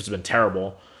 Honestly, their defense has been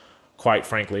terrible. quite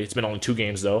frankly. It's been only 2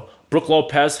 games, though. Brook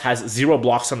Lopez has 0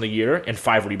 blocks on the year and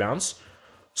 5 rebounds.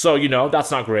 So,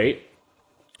 that's not great.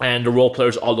 And the role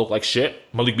players all look like shit.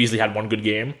 Malik Beasley had 1 good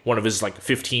game, one of his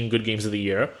 15 good games of the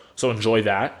year. So enjoy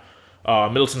that.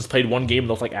 Middleton's played 1 game and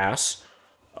looked like ass.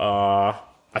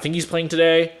 I think he's playing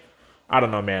today. I don't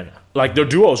know, man. Their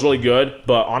duo is really good,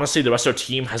 but honestly, the rest of their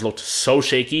team has looked so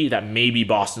shaky that maybe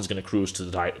Boston's going to cruise to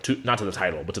not to the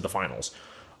title, but to the finals.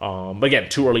 But again,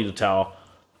 too early to tell.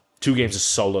 2 games is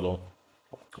so little.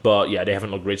 But yeah, they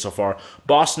haven't looked great so far.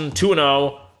 Boston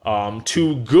 2-0.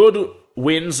 2 good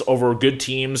wins over good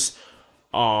teams.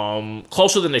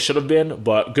 Closer than they should have been,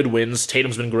 but good wins.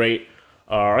 Tatum's been great.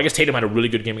 I guess Tatum had a really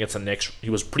good game against the Knicks. He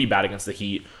was pretty bad against the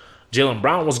Heat. Jaylen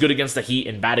Brown was good against the Heat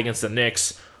and bad against the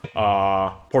Knicks.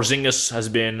 Porzingis has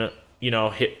been,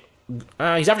 hit.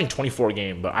 He's averaging 24 a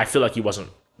game, but I feel like he wasn't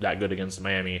that good against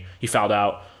Miami. He fouled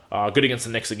out. Good against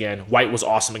the Knicks again. White was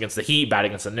awesome against the Heat, bad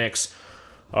against the Knicks.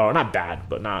 Not bad,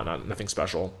 but not nothing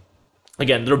special.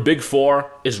 Again, their big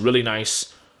 4 is really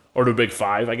nice. Or their big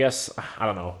 5, I guess. I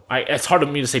don't know. It's hard for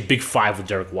me to say big 5 with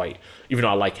Derek White, even though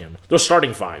I like him. Their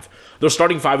starting 5. Their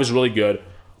starting 5 is really good.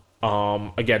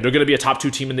 Again, they're going to be a top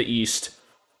 2 team in the East.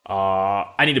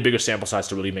 I need a bigger sample size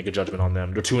to really make a judgment on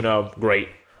them. They're 2-0, great.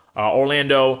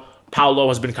 Orlando, Paolo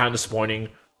has been kind of disappointing.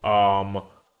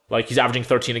 He's averaging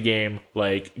 13 a game.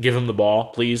 Give him the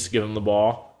ball, please. Give him the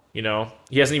ball. He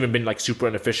hasn't even been super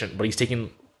inefficient, but he's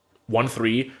taking 1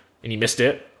 3 and he missed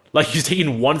it. He's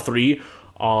taking 1 3.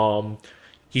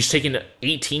 He's taken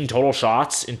 18 total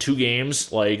shots in 2 games.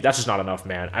 That's just not enough,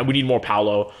 man. We need more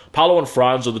Paolo. Paolo and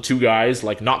Franz are the 2 guys,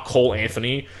 not Cole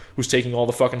Anthony, who's taking all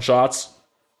the fucking shots.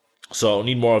 So,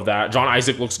 need more of that. John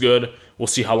Isaac looks good. We'll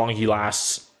see how long he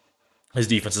lasts. His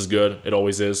defense is good. It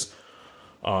always is.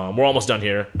 We're almost done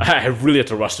here. I really had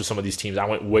to rush through some of these teams. I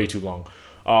went way too long.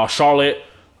 Charlotte,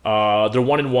 they're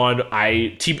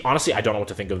 1-1. Honestly, I don't know what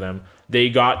to think of them. They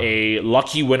got a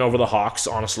lucky win over the Hawks,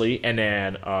 honestly, and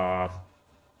then I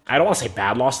don't want to say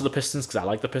bad loss to the Pistons because I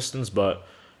like the Pistons, but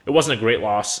it wasn't a great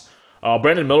loss.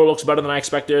 Brandon Miller looks better than I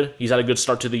expected. He's had a good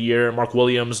start to the year. Mark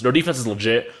Williams, their defense is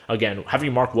legit. Again,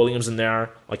 having Mark Williams in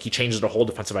there, he changes their whole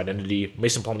defensive identity.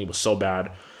 Mason Plumlee was so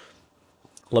bad.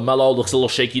 LaMelo looks a little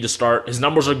shaky to start. His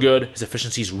numbers are good. His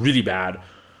efficiency is really bad,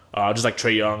 just like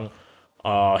Trae Young.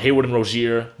 Hayward and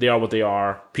Rozier, they are what they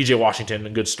are. PJ Washington, a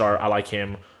good start. I like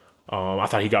him. I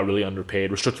thought he got really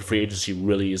underpaid. Restricted free agency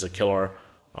really is a killer.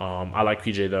 I like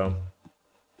PJ, though.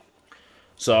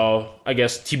 So, I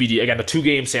guess TBD. Again, the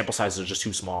 2-game sample sizes are just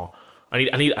too small. I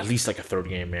need at least a 3rd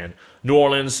game, man. New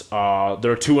Orleans,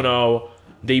 they're 2-0.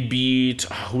 They beat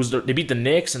they beat the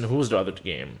Knicks, and who was the other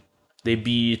game? They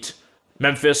beat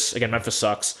Memphis. Again, Memphis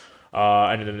sucks.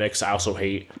 And then the Knicks I also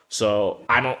hate. So,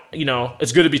 I don't,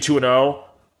 it's good to be 2-0.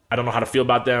 I don't know how to feel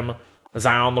about them.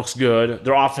 Zion looks good.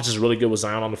 Their offense is really good with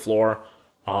Zion on the floor.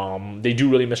 They do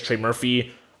really miss Trey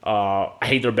Murphy. I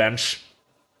hate their bench.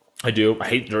 I do. I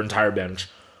hate their entire bench.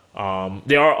 A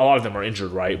lot of them are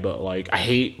injured, right? But I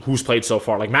hate who's played so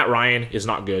far. Matt Ryan is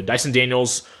not good. Dyson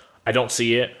Daniels, I don't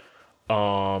see it.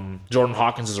 Jordan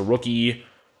Hawkins is a rookie,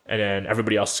 and then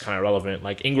everybody else is kind of irrelevant.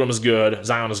 Ingram is good,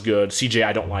 Zion is good, CJ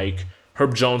I don't like.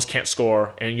 Herb Jones can't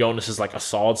score, and Jonas is a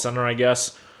solid center, I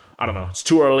guess. I don't know. It's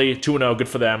too early. 2-0, good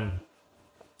for them.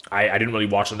 I didn't really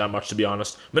watch them that much, to be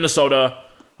honest. Minnesota,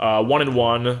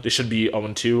 1-1. They should be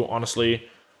 0-2, honestly.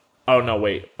 Oh, no,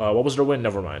 wait. What was their win?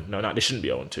 Never mind. No, they shouldn't be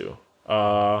 0-2.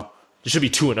 They should be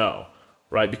 2-0,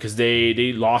 right? Because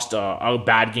they lost a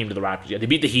bad game to the Raptors. Yeah, they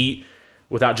beat the Heat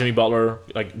without Jimmy Butler.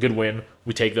 Good win.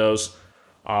 We take those.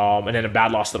 And then a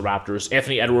bad loss to the Raptors.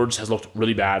 Anthony Edwards has looked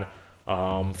really bad.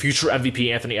 Future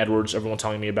MVP Anthony Edwards, everyone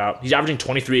telling me about. He's averaging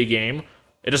 23 a game.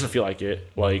 It doesn't feel like it.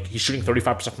 He's shooting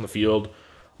 35% from the field.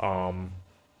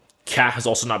 Cat has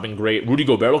also not been great. Rudy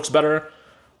Gobert looks better.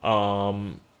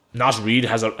 Naz Reid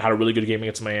had a really good game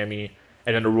against Miami.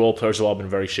 And then the role players have all been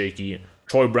very shaky.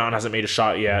 Troy Brown hasn't made a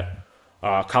shot yet.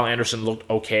 Kyle Anderson looked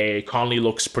okay. Conley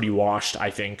looks pretty washed,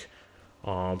 I think.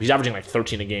 He's averaging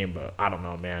 13 a game, but I don't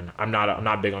know, man. I'm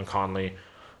not big on Conley.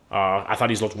 I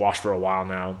thought he's looked washed for a while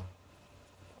now.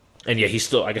 And yeah,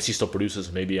 I guess he still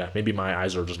produces. Maybe my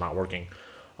eyes are just not working.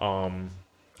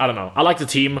 I don't know. I like the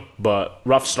team, but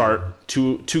rough start.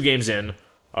 Two games in.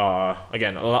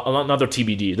 Again, another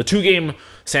TBD. The 2-game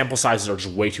sample sizes are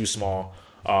just way too small.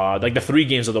 The 3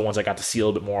 games are the ones I got to see a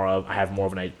little bit more of. I have more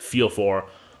of a feel for.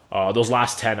 Those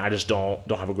last 10, I just don't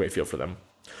have a great feel for them.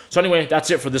 So anyway, that's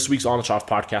it for this week's On the Trough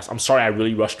podcast. I'm sorry I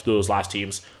really rushed through those last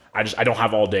teams. I don't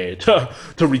have all day to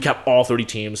recap all 30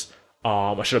 teams.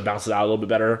 I should have bounced it out a little bit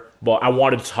better, but I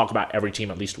wanted to talk about every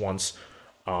team at least once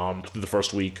through the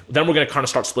first week. Then we're going to kind of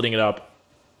start splitting it up.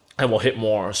 and we'll hit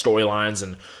more storylines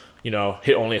and,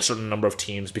 hit only a certain number of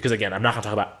teams. Because again, I'm not going to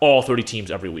talk about all 30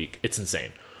 teams every week. It's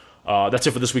insane. That's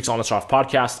it for this week's On the Trough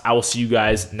podcast. I will see you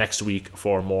guys next week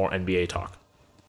for more NBA talk.